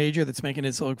Sergeant Major that's making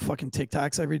his little fucking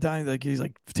TikToks every time, like he's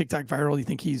like TikTok viral, you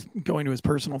think he's going to his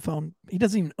personal phone? He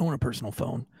doesn't even own a personal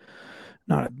phone.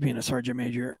 Not being a Sergeant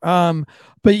Major. But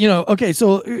okay,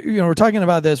 so we're talking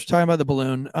about this, we're talking about the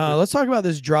balloon. Let's talk about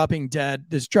this drop dead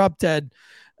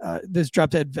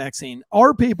vaccine.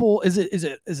 Are people, is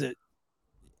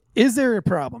there a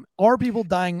problem? Are people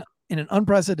dying in an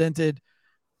unprecedented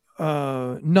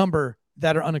number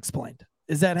that are unexplained?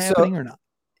 Is that happening or not?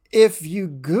 If you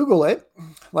Google it,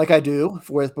 like I do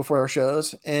before our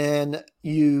shows, and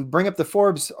you bring up the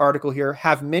Forbes article here,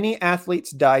 have many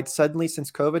athletes died suddenly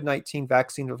since COVID-19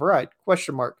 vaccine have arrived? ?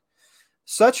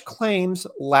 Such claims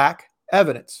lack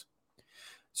evidence.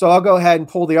 So I'll go ahead and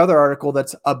pull the other article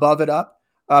that's above it up.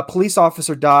 A police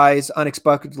officer dies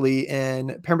unexpectedly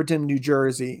in Pemberton, New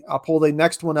Jersey. I'll pull the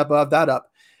next one above that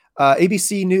up.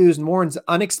 ABC News mourns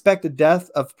unexpected death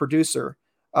of producer.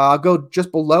 I'll go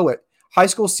just below it. High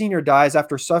school senior dies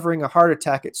after suffering a heart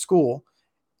attack at school.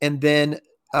 And then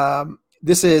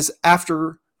this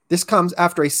comes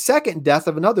after a second death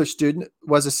of another student.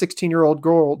 Was a 16-year-old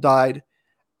girl died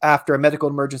after a medical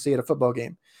emergency at a football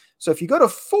game. So if you go to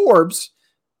Forbes,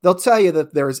 they'll tell you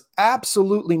that there is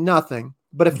absolutely nothing.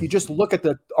 But if you just look at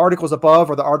the articles above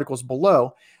or the articles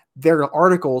below, there are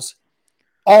articles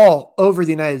all over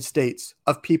the United States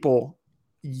of people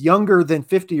younger than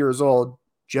 50 years old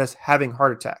just having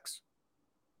heart attacks.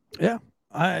 Yeah,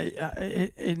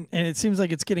 and it seems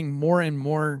like it's getting more and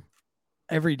more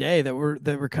every day that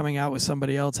we're coming out with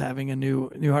somebody else having a new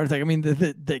heart attack. I mean,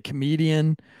 the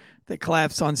comedian that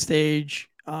collapsed on stage,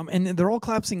 and they're all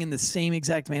collapsing in the same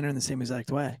exact manner, in the same exact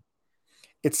way.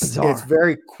 It's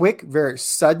very quick, very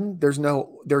sudden. There's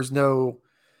no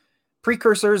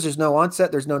precursors. There's no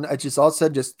onset. It's just all of a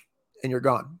sudden and you're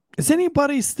gone. Is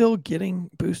anybody still getting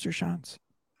booster shots?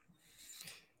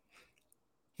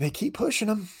 They keep pushing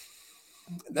them.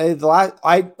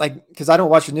 Because I don't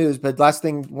watch the news, but last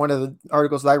thing, one of the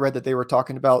articles that I read that they were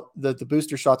talking about that the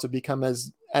booster shots have become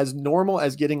as normal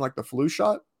as getting like the flu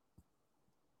shot.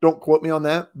 Don't quote me on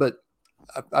that, but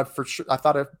I for sure, I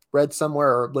thought I read somewhere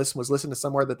or was listening to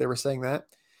somewhere that they were saying that.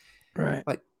 Right.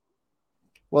 Like,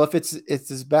 well, if it's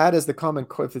as bad as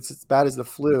if it's as bad as the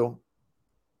flu,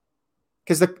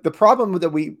 because the problem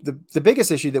that the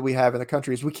biggest issue that we have in the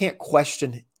country is we can't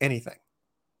question anything.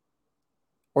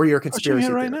 Or you're a conspiracy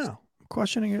theorist. I'm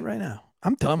questioning it right now.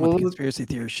 I'm done with the conspiracy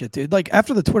theory shit, dude. Like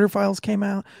after the Twitter files came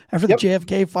out, after the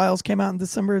JFK files came out in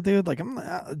December, dude, like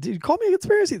dude, call me a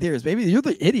conspiracy theorist, baby. You're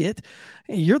the idiot.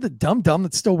 Hey, you're the dumb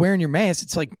that's still wearing your mask.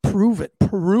 It's like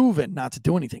proven not to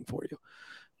do anything for you.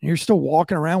 And you're still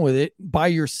walking around with it by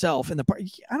yourself in the park.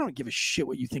 I don't give a shit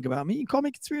what you think about me. You call me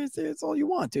a conspiracy theorist all you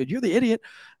want, dude. You're the idiot.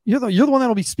 You're the one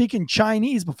that'll be speaking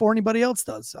Chinese before anybody else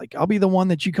does. Like I'll be the one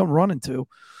that you come running to.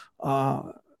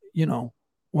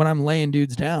 When I'm laying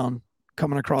dudes down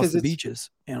coming across 'Cause the it's- beaches,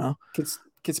 you know?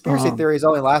 Conspiracy theories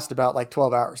only last about like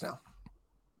 12 hours now.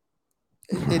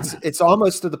 It's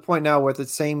almost to the point now where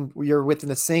you're within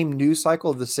the same news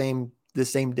cycle of the same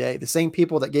day. The same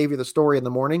people that gave you the story in the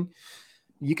morning,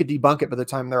 you could debunk it by the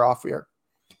time they're off air.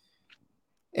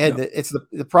 And it's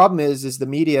the problem is the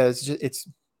media is just,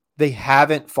 they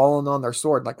haven't fallen on their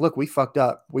sword. Like, look, we fucked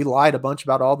up. We lied a bunch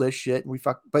about all this shit, and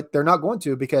but they're not going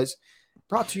to, because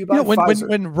brought to you by Pfizer.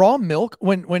 When raw milk,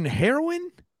 when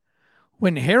heroin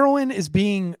is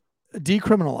being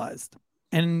decriminalized,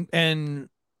 and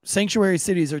sanctuary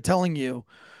cities are telling you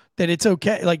that it's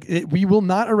okay, like we will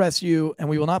not arrest you and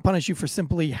we will not punish you for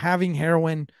simply having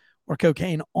heroin or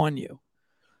cocaine on you,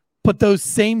 but those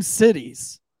same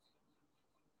cities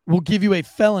will give you a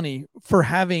felony for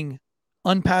having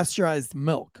unpasteurized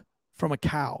milk from a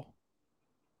cow.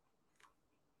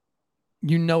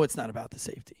 You know it's not about the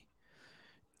safety.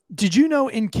 Did you know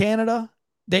in Canada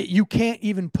that you can't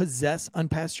even possess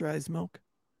unpasteurized milk?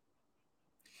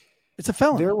 It's a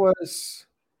felony.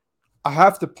 I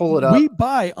have to pull it up. We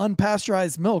buy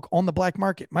unpasteurized milk on the black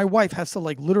market. My wife has to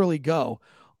like literally go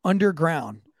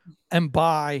underground and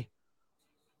buy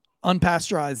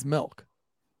unpasteurized milk.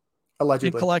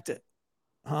 Allegedly. And collect it.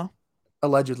 Huh?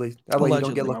 Allegedly. That way you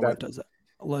don't get looked at. Does that.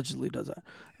 Allegedly does that.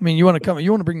 I mean, you want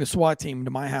to bring the SWAT team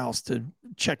to my house to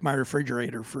check my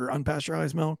refrigerator for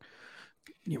unpasteurized milk.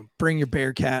 Bring your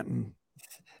Bearcat, and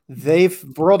they've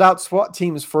rolled out SWAT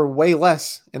teams for way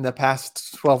less in the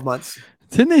past 12 months.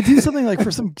 Didn't they do something like for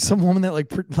some woman that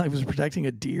like was protecting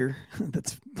a deer?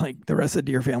 That's like the rest of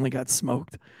the deer family got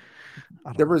smoked.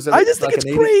 I just think it's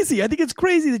crazy. I think it's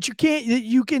crazy that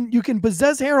you can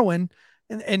possess heroin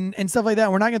and stuff like that.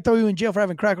 We're not going to throw you in jail for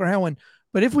having crack or heroin,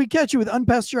 but if we catch you with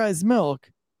unpasteurized milk,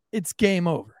 it's game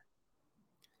over.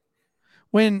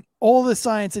 When all the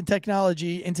science and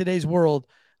technology in today's world,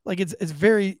 like it's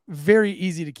very, very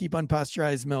easy to keep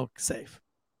unpasteurized milk safe.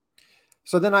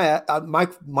 So then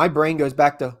my brain goes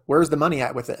back to, where's the money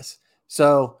at with this?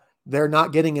 So they're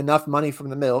not getting enough money from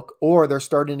the milk, or they're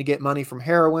starting to get money from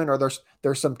heroin, or there's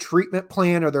some treatment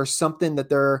plan, or there's something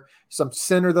some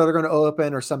center that they're going to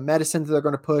open, or some medicine that they're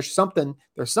going to push something.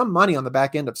 There's some money on the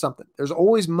back end of something. There's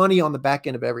always money on the back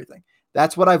end of everything.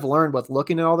 That's what I've learned with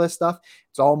looking at all this stuff.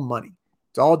 It's all money.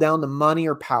 It's all down to money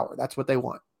or power. That's what they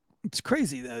want. It's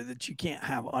crazy though that you can't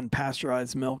have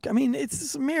unpasteurized milk. I mean,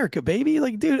 it's America, baby.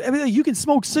 Like, dude, I mean, like, you can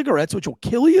smoke cigarettes, which will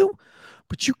kill you,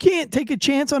 but you can't take a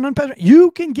chance on unpasteurized.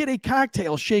 You can get a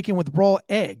cocktail shaken with raw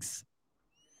eggs,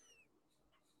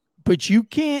 but you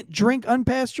can't drink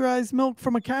unpasteurized milk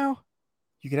from a cow.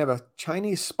 You can have a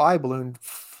Chinese spy balloon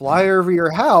fly over your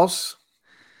house.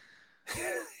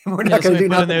 We're not going to do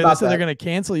nothing about that. They're going to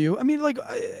cancel you. I mean, like,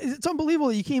 it's unbelievable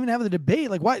that you can't even have the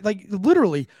debate. Like, why? Like,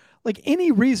 literally. Like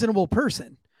any reasonable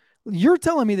person, you're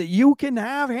telling me that you can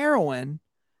have heroin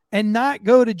and not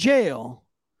go to jail,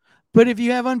 but if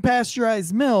you have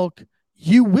unpasteurized milk,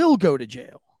 you will go to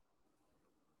jail.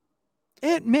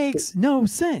 It makes no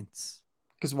sense.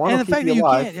 And the fact that you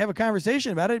can't have a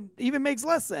conversation about it even makes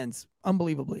less sense,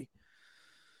 unbelievably.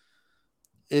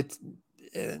 It's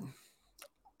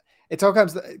all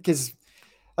comes because,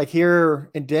 like,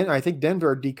 here in Denver, I think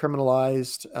Denver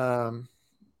decriminalized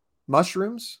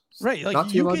mushrooms. Right.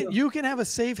 Like you can have a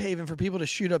safe haven for people to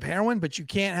shoot up heroin, but you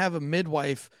can't have a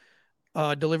midwife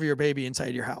deliver your baby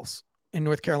inside your house in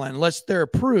North Carolina unless they're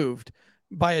approved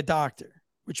by a doctor,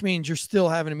 which means you're still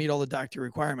having to meet all the doctor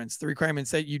requirements, the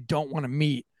requirements that you don't want to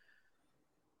meet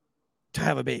to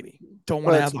have a baby. Don't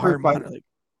want to have the heart monitor.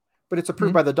 But it's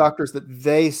approved by the doctors that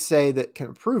they say that can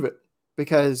approve it.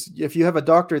 Because if you have a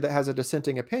doctor that has a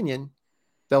dissenting opinion,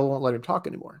 they won't let him talk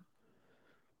anymore.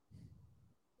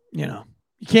 You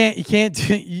can't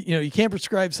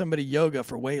prescribe somebody yoga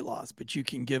for weight loss, but you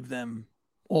can give them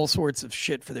all sorts of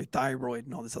shit for their thyroid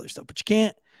and all this other stuff. But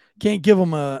you can't give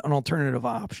them an alternative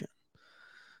option.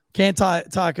 Can't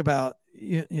talk about,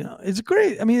 it's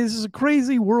great. I mean, this is a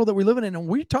crazy world that we live in, and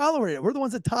we tolerate it. We're the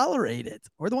ones that tolerate it.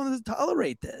 We're the ones that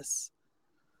tolerate this.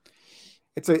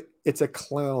 It's a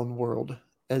clown world,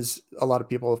 as a lot of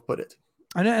people have put it.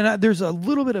 And there's a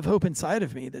little bit of hope inside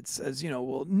of me that says,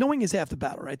 well, knowing is half the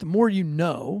battle, right? The more you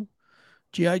know,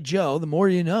 G.I. Joe, the more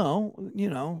you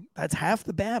know, that's half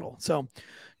the battle. So,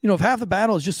 if half the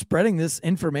battle is just spreading this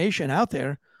information out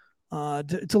there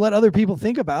to let other people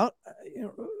think about,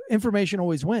 information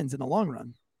always wins in the long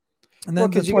run. And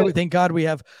then that's why we thank God we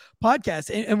have podcasts.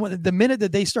 And the minute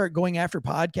that they start going after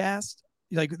podcasts,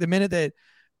 like the minute that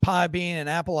Podbean and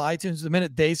Apple iTunes, the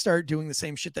minute they start doing the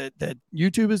same shit that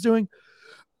YouTube is doing,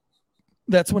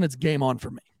 that's when it's game on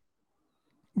for me.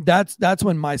 That's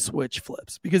when my switch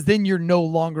flips, because then you're no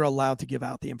longer allowed to give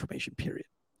out the information, period.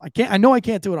 I know I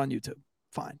can't do it on YouTube.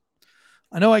 Fine.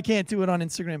 I know I can't do it on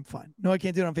Instagram. Fine. No, I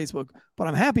can't do it on Facebook, but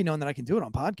I'm happy knowing that I can do it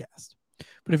on podcast.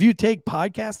 But if you take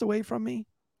podcast away from me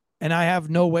and I have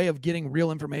no way of getting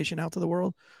real information out to the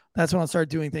world, that's when I'll start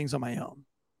doing things on my own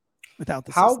without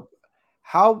the system.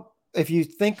 How, if you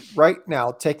think right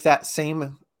now, take that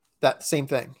same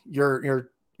thing. You're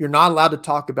not allowed to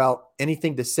talk about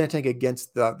anything dissenting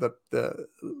against the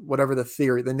whatever the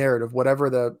theory, the narrative, whatever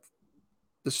the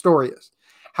story is.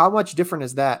 How much different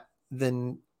is that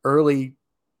than early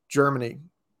Germany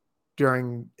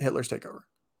during Hitler's takeover?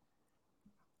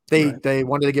 They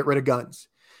wanted to get rid of guns.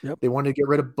 Yep. They wanted to get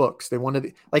rid of books. They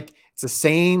wanted it's the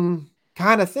same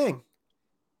kind of thing.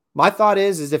 My thought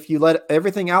is if you let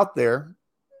everything out there,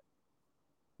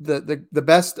 the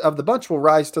best of the bunch will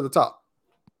rise to the top,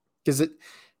 because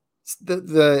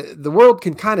the world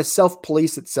can kind of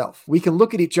self-police itself. We can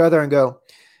look at each other and go,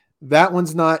 that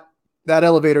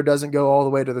elevator doesn't go all the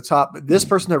way to the top, but this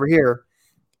person over here,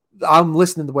 I'm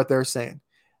listening to what they're saying.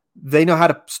 They know how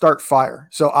to start fire.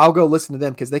 So I'll go listen to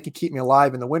them because they can keep me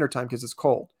alive in the wintertime because it's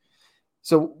cold.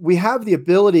 So we have the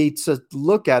ability to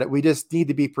look at it. We just need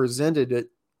to be presented it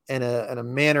in a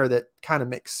manner that kind of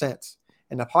makes sense.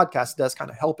 And the podcast does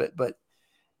kind of help it. But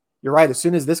you're right. As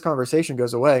soon as this conversation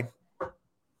goes away,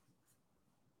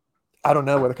 I don't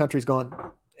know where the country's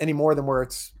gone any more than where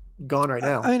it's gone right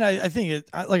now. I mean, I think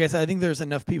like I said, I think there's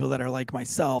enough people that are like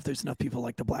myself. There's enough people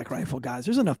like the Black Rifle guys.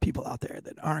 There's enough people out there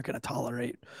that aren't going to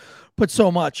tolerate, but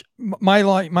so much. My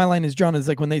line is drawn is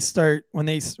like when they start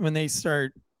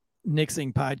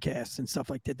nixing podcasts and stuff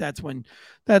like that. That's when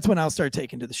I'll start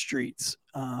taking to the streets.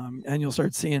 And you'll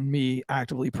start seeing me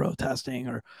actively protesting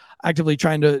or actively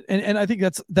trying to, and I think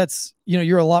that's,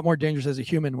 you're a lot more dangerous as a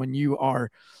human when you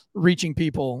are reaching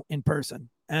people in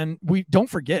person. And we don't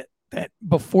forget that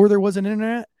before there was an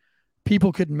internet,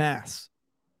 people could mass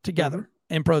together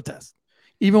and protest.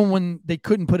 Even when they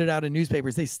couldn't put it out in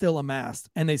newspapers, they still amassed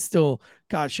and they still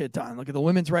got shit done. Look at the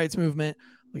women's rights movement.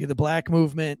 Look at the black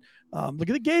movement. Look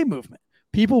at the gay movement.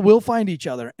 People will find each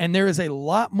other. And there is a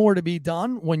lot more to be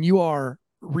done when you are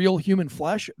real human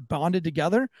flesh bonded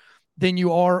together than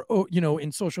you are,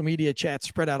 in social media chats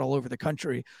spread out all over the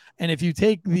country. And if you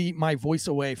take my voice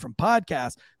away from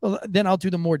podcasts, then I'll do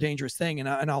the more dangerous thing and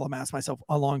I'll amass myself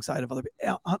alongside of other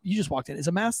people. You just walked in. Is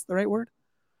amass the right word?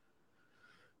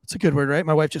 It's a good word, right?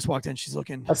 My wife just walked in. She's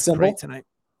looking great tonight.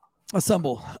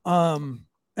 Assemble. And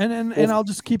I'll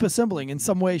just keep assembling in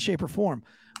some way, shape, or form.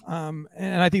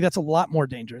 And I think that's a lot more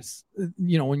dangerous,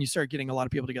 when you start getting a lot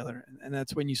of people together. And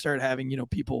that's when you start having,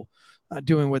 people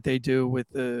doing what they do with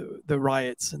the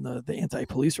riots and the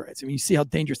anti-police riots. I mean, you see how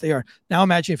dangerous they are. Now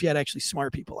imagine if you had actually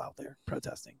smart people out there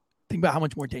protesting. Think about how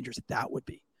much more dangerous that would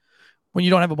be when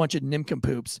you don't have a bunch of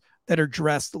nimcompoops that are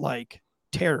dressed like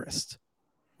terrorists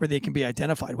where they can be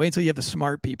identified. Wait until you have the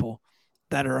smart people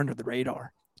that are under the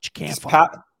radar that you can't find.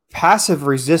 Passive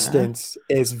resistance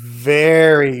is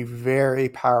very, very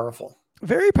powerful.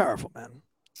 Very powerful, man.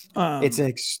 It's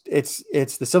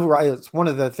the civil rights. It's one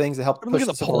of the things that helped push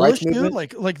the civil rights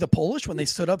movement. Like the Polish when they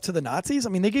stood up to the Nazis. I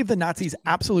mean, they gave the Nazis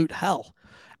absolute hell.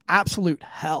 And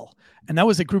that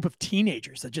was a group of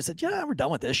teenagers that just said, "Yeah, we're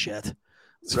done with this shit.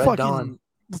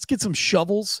 Let's get some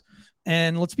shovels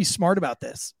and let's be smart about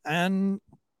this." And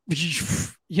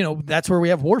that's where we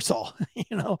have Warsaw.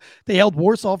 They held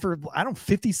Warsaw for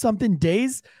 50 something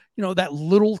days. That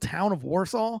little town of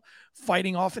Warsaw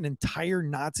fighting off an entire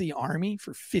Nazi army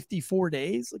for 54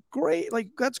 days.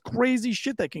 That's crazy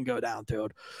shit that can go down,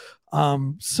 dude.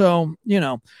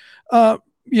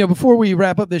 Before we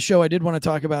wrap up this show, I did want to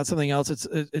talk about something else.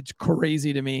 It's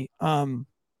crazy to me.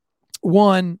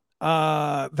 Valentine's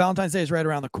Day is right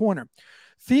around the corner.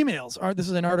 This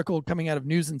is an article coming out of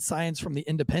News and Science from The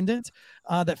Independent,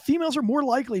 that females are more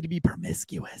likely to be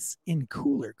promiscuous in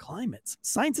cooler climates.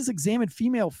 Scientists examined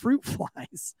female fruit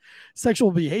flies' sexual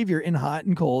behavior in hot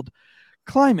and cold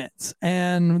climates.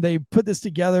 And they put this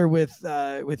together with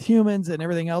humans and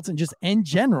everything else. And just in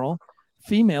general,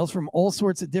 females from all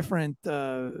sorts of different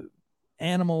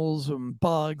animals and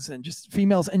bugs and just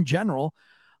females in general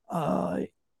are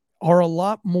a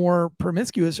lot more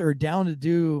promiscuous or down to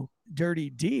do dirty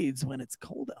deeds when it's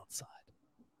cold outside.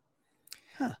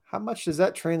 How much does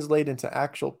that translate into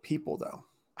actual people, though?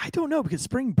 I don't know, because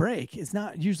spring break is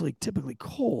not usually typically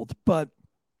cold, but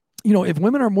if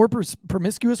women are more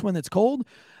promiscuous when it's cold,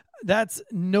 that's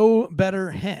no better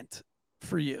hint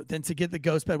for you than to get the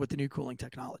ghost bed with the new cooling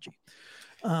technology.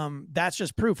 That's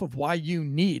just proof of why you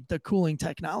need the cooling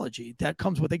technology that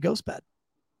comes with a ghost bed.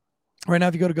 Right now,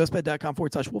 if you go to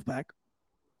ghostbed.com/Wolfpack,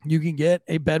 you can get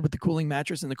a bed with the cooling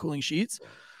mattress and the cooling sheets,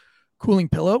 cooling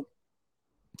pillow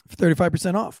for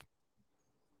 35% off.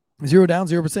 0 down,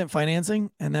 0%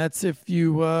 financing, and that's if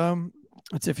you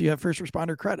have first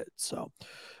responder credit. So,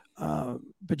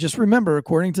 but just remember,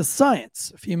 according to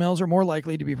science, females are more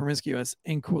likely to be promiscuous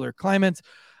in cooler climates.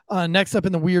 Next up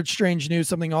in the weird, strange news,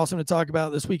 something awesome to talk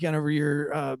about this weekend over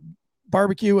your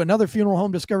barbecue. Another funeral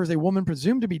home discovers a woman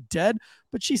presumed to be dead,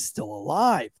 but she's still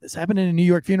alive. This happened in a New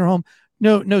York funeral home.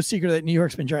 No secret that New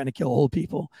York's been trying to kill old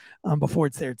people before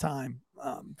it's their time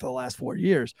for the last 4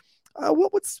 years.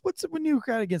 What's when you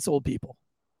got against old people?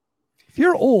 If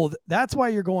you're old, that's why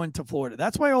you're going to Florida.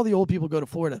 That's why all the old people go to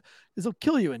Florida, is they'll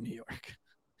kill you in New York.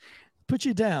 Put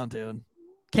you down, dude.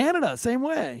 Canada, same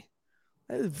way.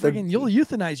 You'll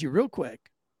euthanize you real quick.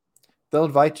 They'll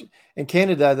invite you. In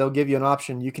Canada, they'll give you an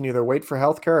option. You can either wait for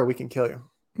healthcare or we can kill you.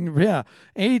 Yeah.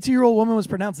 82-year-old woman was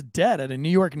pronounced dead at a New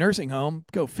York nursing home.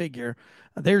 Go figure.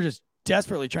 They're just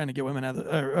desperately trying to get women out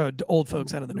of old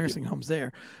folks out of the nursing homes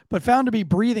there, but found to be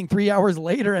breathing 3 hours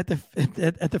later at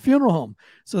the funeral home.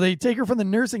 So they take her from the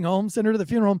nursing home, send her to the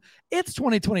funeral home. It's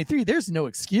 2023. There's no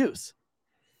excuse.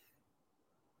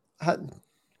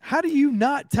 How do you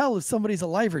not tell if somebody's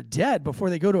alive or dead before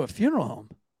they go to a funeral home?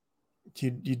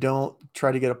 You don't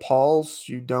try to get a pulse.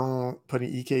 You don't put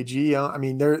an EKG on. I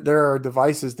mean, there are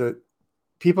devices that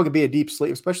people can be a deep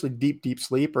sleep, especially deep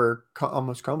sleep or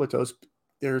almost comatose.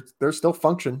 There's still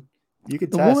function. You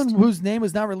could test. The woman whose name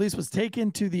was not released was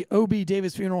taken to the O.B.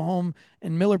 Davis Funeral Home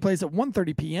in Miller Place at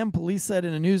 1:30 p.m. Police said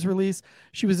in a news release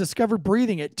she was discovered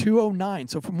breathing at 2:09.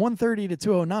 So from 1:30 to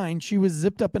 2:09, she was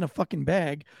zipped up in a fucking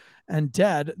bag and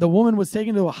dead. The woman was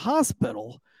taken to a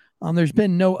hospital. There's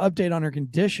been no update on her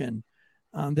condition.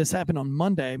 This happened on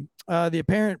Monday. The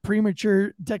apparent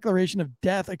premature declaration of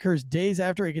death occurs days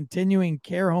after a continuing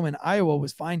care home in Iowa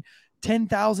was fined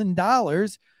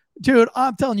 $10,000. Dude,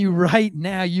 I'm telling you right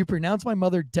now, you pronounce my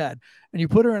mother dead and you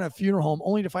put her in a funeral home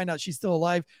only to find out she's still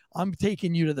alive. I'm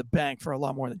taking you to the bank for a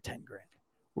lot more than 10 grand.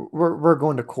 We're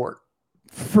going to court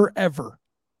forever.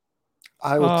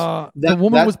 The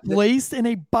woman was placed in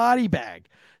a body bag,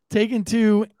 taken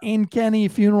to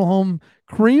Ankeny Funeral Home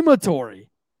crematory,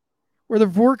 where the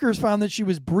workers found that she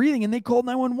was breathing and they called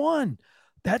 911.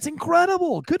 That's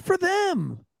incredible. Good for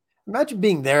them. Imagine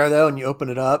being there though, and you open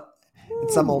it up. And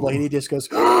some old lady just goes,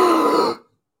 oh,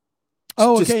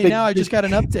 okay. Now I just got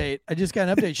an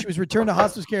update. She was returned to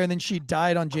hospice care and then she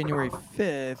died on January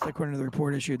 5th, according to the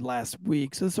report issued last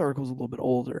week. So this article is a little bit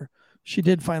older. She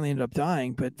did finally end up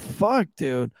dying, but fuck,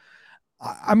 dude.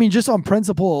 I mean, just on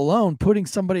principle alone, putting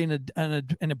somebody in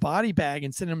a body bag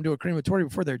and sending them to a crematory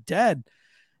before they're dead.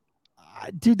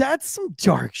 Dude, that's some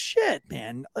dark shit,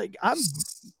 man. Like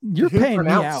you're paying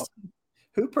me out.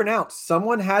 Who pronounced?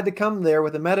 Someone had to come there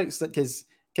with a medic because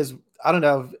I don't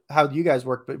know how you guys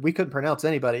work, but we couldn't pronounce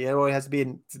anybody. It always has to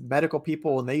be medical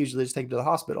people, and they usually just take them to the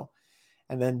hospital,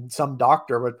 and then some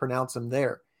doctor would pronounce them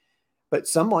there. But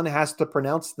someone has to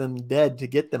pronounce them dead to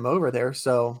get them over there.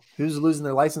 So who's losing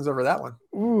their license over that one?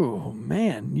 Ooh,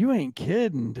 man, you ain't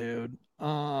kidding, dude.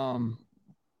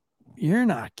 You're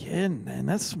not kidding, man.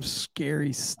 That's some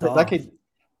scary stuff.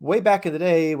 Way back in the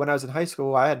day when I was in high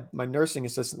school, I had my nursing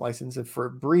assistant license. And for a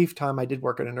brief time, I did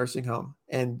work at a nursing home.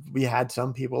 And we had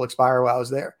some people expire while I was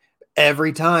there.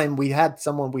 Every time we had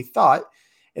someone we thought,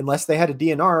 unless they had a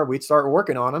DNR, we'd start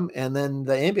working on them. And then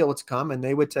the ambulance would come and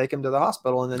they would take them to the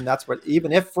hospital. And then that's what,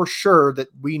 even if for sure that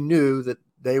we knew that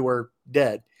they were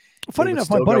dead. Funny enough,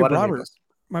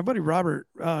 my buddy Robert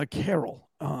Carroll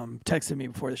texted me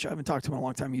before the show. I haven't talked to him in a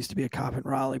long time. He used to be a cop in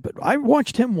Raleigh, but I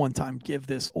watched him one time give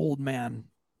this old man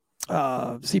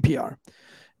CPR.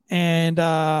 And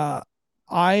I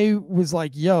was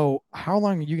like, yo, how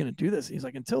long are you going to do this? He's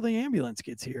like, until the ambulance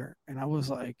gets here. And I was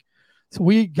like, so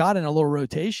we got in a little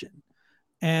rotation.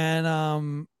 And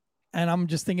I'm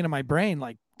just thinking in my brain,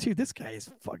 like, dude, this guy is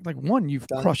fucked. Like, one, you've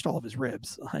crushed all of his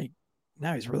ribs. Like,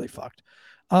 now he's really fucked.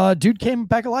 Dude came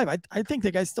back alive. I think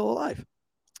the guy's still alive.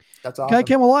 That's awesome. Guy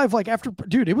came alive like after,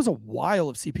 dude, it was a while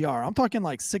of CPR. I'm talking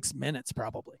like 6 minutes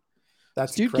probably.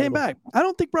 That's dude incredible. Came back. I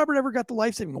don't think Robert ever got the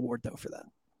life-saving award though for that.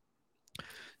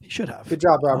 He should have. Good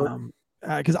job, Robert.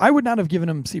 Because I would not have given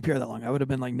him CPR that long. I would have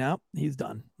been like, no, he's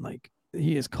done. Like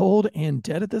he is cold and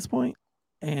dead at this point,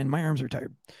 and my arms are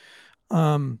tired.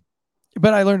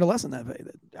 But I learned a lesson that way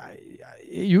that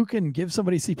you can give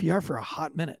somebody CPR for a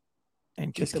hot minute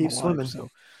and just keep them alive. Swimming.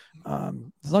 So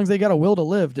as long as they got a will to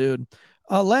live, dude.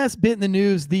 Last bit in the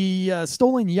news, the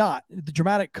stolen yacht, the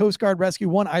dramatic Coast Guard rescue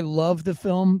one. I love the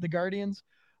film, The Guardians,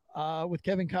 with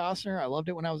Kevin Costner. I loved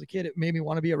it when I was a kid. It made me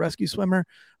want to be a rescue swimmer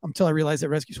until I realized that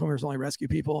rescue swimmers only rescue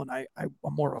people. And I'm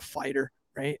more of a fighter,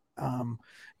 right? You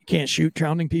can't shoot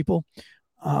drowning people.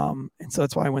 And so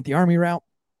that's why I went the Army route.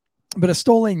 but a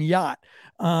stolen yacht.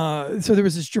 So there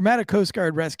was this dramatic Coast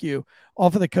Guard rescue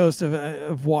off of the coast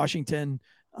of Washington,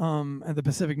 at the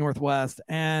Pacific Northwest,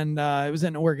 and it was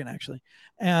in Oregon actually.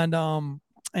 And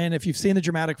if you've seen the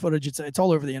dramatic footage, it's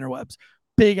all over the interwebs.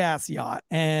 Big ass yacht,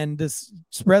 and this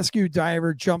rescue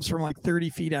diver jumps from like 30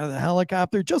 feet out of the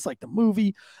helicopter, just like the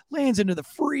movie, lands into the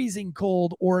freezing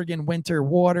cold Oregon winter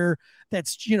water.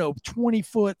 That's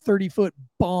 20-foot, 30-foot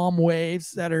bomb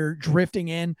waves that are drifting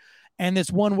in. And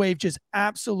this one wave just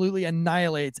absolutely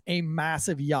annihilates a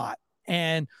massive yacht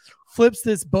and flips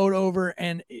this boat over.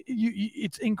 And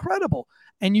it's incredible.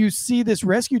 And you see this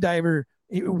rescue diver,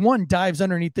 one dives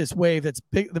underneath this wave. That's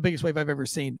big, the biggest wave I've ever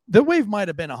seen. The wave might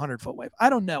have been 100-foot wave. I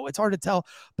don't know. It's hard to tell.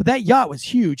 But that yacht was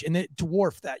huge, and it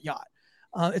dwarfed that yacht.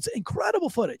 It's incredible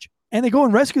footage. And they go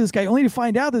and rescue this guy, only to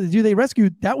find out that the dude they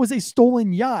rescued, that was a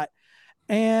stolen yacht.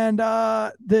 And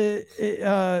a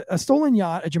stolen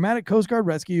yacht, a dramatic Coast Guard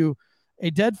rescue, a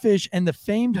dead fish, and the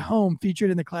famed home featured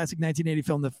in the classic 1980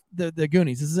 film, The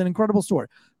Goonies. This is an incredible story.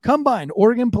 Combined,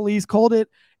 Oregon police called it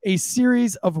a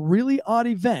series of really odd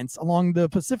events along the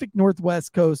Pacific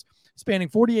Northwest coast, spanning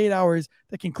 48 hours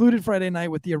that concluded Friday night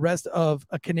with the arrest of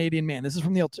a Canadian man. This is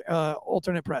from the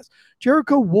alternate press.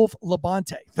 Jericho Wolf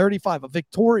Labonte, 35, of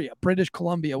Victoria, British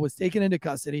Columbia, was taken into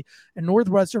custody in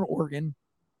northwestern Oregon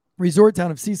resort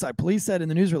town of Seaside. Police said in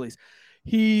the news release,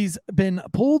 he's been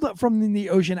pulled from the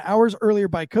ocean hours earlier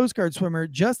by Coast Guard swimmer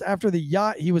just after the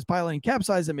yacht he was piloting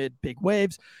capsized amid big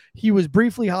waves. He was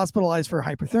briefly hospitalized for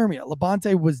hypothermia.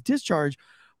 Labonte was discharged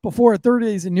before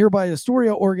authorities in nearby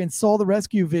Astoria, Oregon, saw the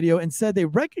rescue video and said they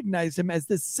recognized him as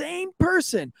the same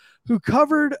person who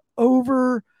covered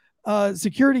over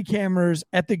security cameras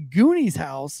at the Goonies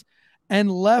house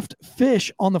and left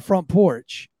fish on the front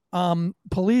porch.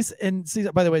 Police and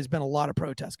by the way, there's been a lot of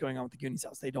protests going on with the Goonies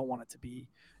house. They don't want it to be,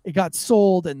 it got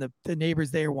sold, and the neighbors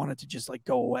there wanted to just like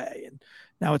go away, and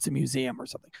now it's a museum or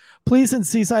something. Police in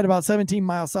Seaside, about 17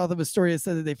 miles south of Astoria,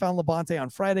 said that they found Labonte on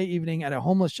Friday evening at a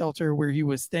homeless shelter where he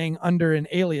was staying under an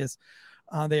alias.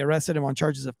 They arrested him on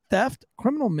charges of theft,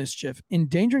 criminal mischief,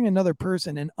 endangering another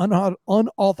person, and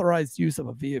unauthorized use of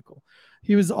a vehicle.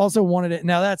 He was also wanted.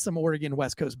 Now that's some Oregon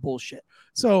West Coast bullshit.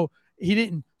 So he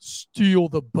didn't steal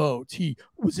the boat. He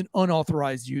was an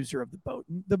unauthorized user of the boat.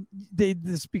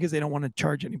 This because they don't want to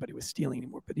charge anybody with stealing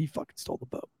anymore, but he fucking stole the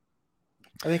boat.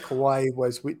 I think Hawaii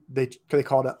was they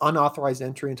called it unauthorized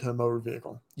entry into a motor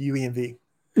vehicle, UEMV.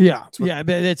 Yeah, but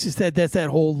that's just that's that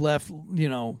whole left,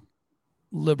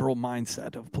 liberal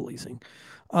mindset of policing.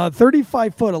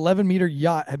 35-foot, 11-meter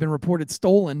yacht had been reported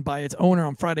stolen by its owner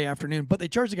on Friday afternoon, but they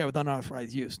charged the guy with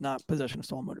unauthorized use, not possession of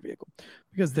stolen motor vehicle,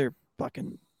 because they're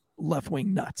fucking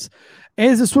left-wing nuts.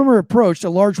 As the swimmer approached, a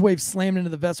large wave slammed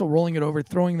into the vessel, rolling it over,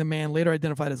 throwing the man, later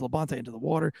identified as Labonte, into the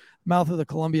water. Mouth of the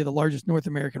Columbia, the largest North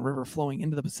American river flowing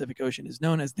into the Pacific Ocean, is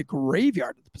known as the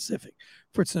graveyard of the Pacific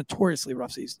for its notoriously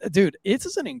rough seas. Dude, it's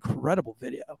just an incredible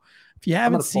video. If you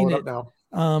haven't seen it,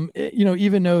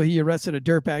 even though he arrested a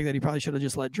dirtbag that he probably should have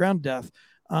just let drown to death,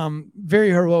 very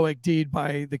heroic deed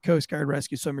by the Coast Guard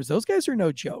rescue swimmers. Those guys are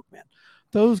no joke, man.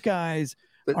 Those guys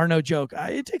are no joke.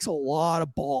 It takes a lot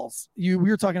of balls. We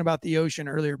were talking about the ocean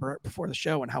earlier before the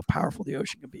show and how powerful the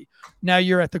ocean can be. Now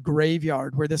you're at the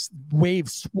graveyard where this wave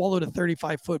swallowed a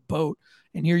 35-foot boat,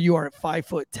 and here you are at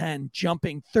 5'10",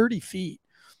 jumping 30 feet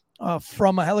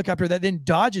from a helicopter that then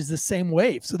dodges the same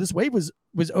wave. So this wave was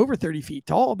over 30 feet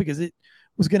tall because it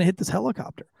was going to hit this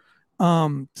helicopter.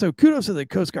 So kudos to the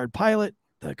Coast Guard pilot,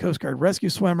 the Coast Guard rescue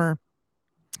swimmer.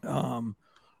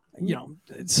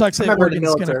 It sucks that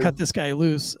Oregon's going to cut this guy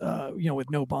loose, with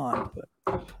no bond.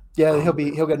 But yeah, he'll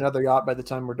get another yacht by the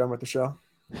time we're done with the show.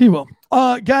 He will.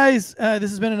 Guys, this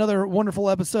has been another wonderful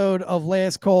episode of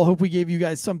Last Call. Hope we gave you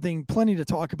guys plenty to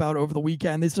talk about over the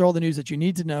weekend. These are all the news that you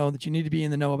need to know, that you need to be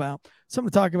in the know about.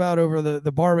 Something to talk about over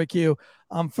the barbecue.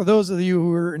 For those of you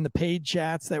who are in the paid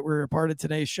chats that were a part of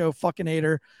today's show, fucking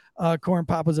hater. Corn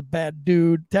Pop was a bad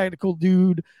dude, tactical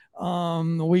dude.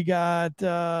 We got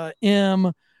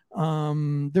M.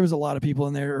 There was a lot of people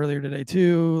in there earlier today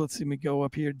too. Let's see me go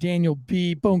up here. Daniel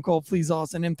B, Bone Cold, Fleas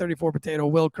Austin, M34 Potato,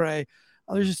 Will Cray.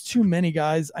 There's just too many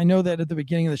guys. I know that at the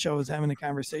beginning of the show I was having a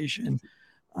conversation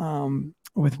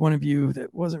with one of you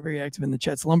that wasn't very active in the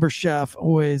chats. Lumber Chef,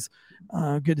 always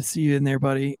good to see you in there,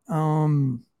 buddy.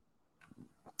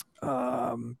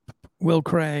 Will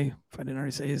Cray, if I didn't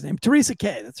already say his name. Teresa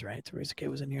K, that's right. Teresa K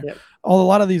was in here. Yep. A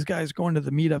lot of these guys going to the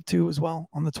meetup too as well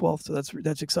on the 12th, so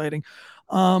that's exciting.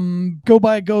 Go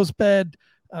buy a ghost bed.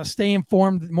 Stay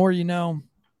informed. The more you know,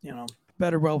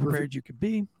 better well prepared you could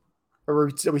be. Are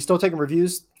we still taking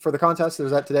reviews for the contest?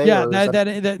 Is that today? Yeah, or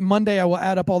that Monday I will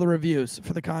add up all the reviews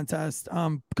for the contest.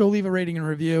 Go leave a rating and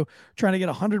review. Trying to get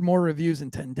 100 more reviews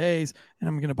in 10 days, and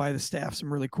I'm going to buy the staff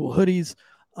some really cool hoodies.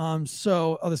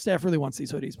 So the staff really wants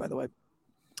these hoodies, by the way.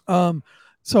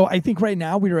 So I think right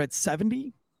now we are at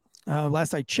 70.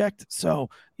 Last I checked. So,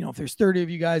 if there's 30 of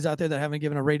you guys out there that haven't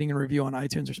given a rating and review on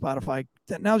iTunes or Spotify,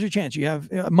 now's your chance. You have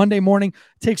Monday morning.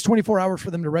 It takes 24 hours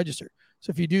for them to register.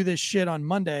 So if you do this shit on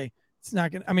Monday, it's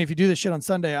not going to, if you do this shit on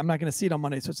Sunday, I'm not going to see it on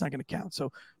Monday. So it's not going to count.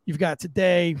 So you've got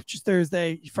today, which is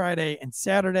Thursday, Friday, and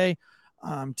Saturday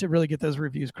to really get those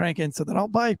reviews cranking so that I'll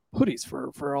buy hoodies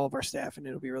for all of our staff, and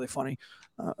it'll be really funny.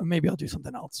 Maybe I'll do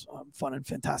something else fun and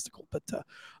fantastical. But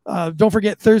don't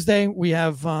forget, Thursday, we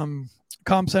have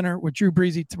Comm Center with Drew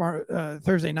Breezy tomorrow,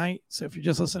 Thursday night. So if you're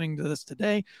just listening to this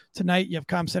tonight, you have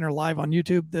Comm Center live on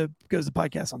YouTube. Goes the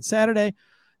podcast on Saturday.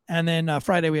 And then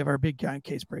Friday, we have our big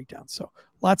case breakdown. So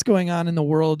lots going on in the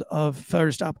world of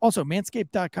Feather Stop. Also,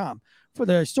 manscaped.com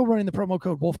still running the promo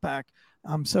code Wolfpack.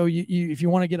 So if you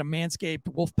want to get a Manscaped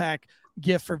Wolfpack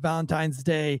gift for Valentine's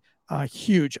Day,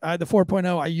 huge. The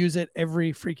 4.0, I use it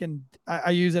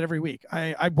I use it every week.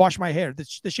 I wash my hair.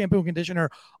 The shampoo and conditioner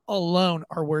alone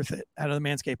are worth it out of the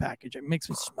Manscaped package. It makes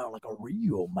me smell like a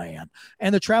real man.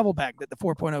 And the travel bag, the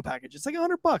 4.0 package, it's like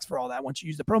 $100 for all that. Once you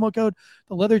use the promo code,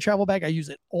 the leather travel bag, I use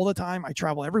it all the time. I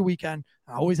travel every weekend.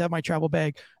 I always have my travel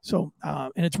bag. So,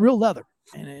 and it's real leather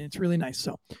and it's really nice.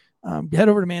 So, head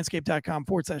over to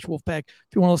manscaped.com/Wolfpack.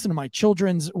 If you want to listen to my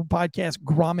children's podcast,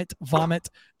 Grommet Vomit,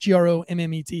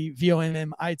 GROMMET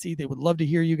VOMMIT, they would love to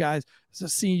hear you guys. So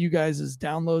see you guys'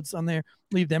 downloads on there.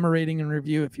 Leave them a rating and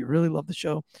review if you really love the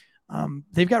show.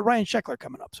 They've got Ryan Sheckler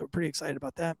coming up, so we're pretty excited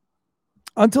about that.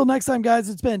 Until next time, guys,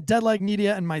 it's been Deadline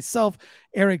Media and myself,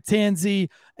 Eric Tanzi,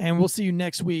 and we'll see you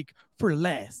next week for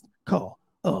Last Call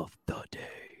of the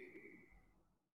Day.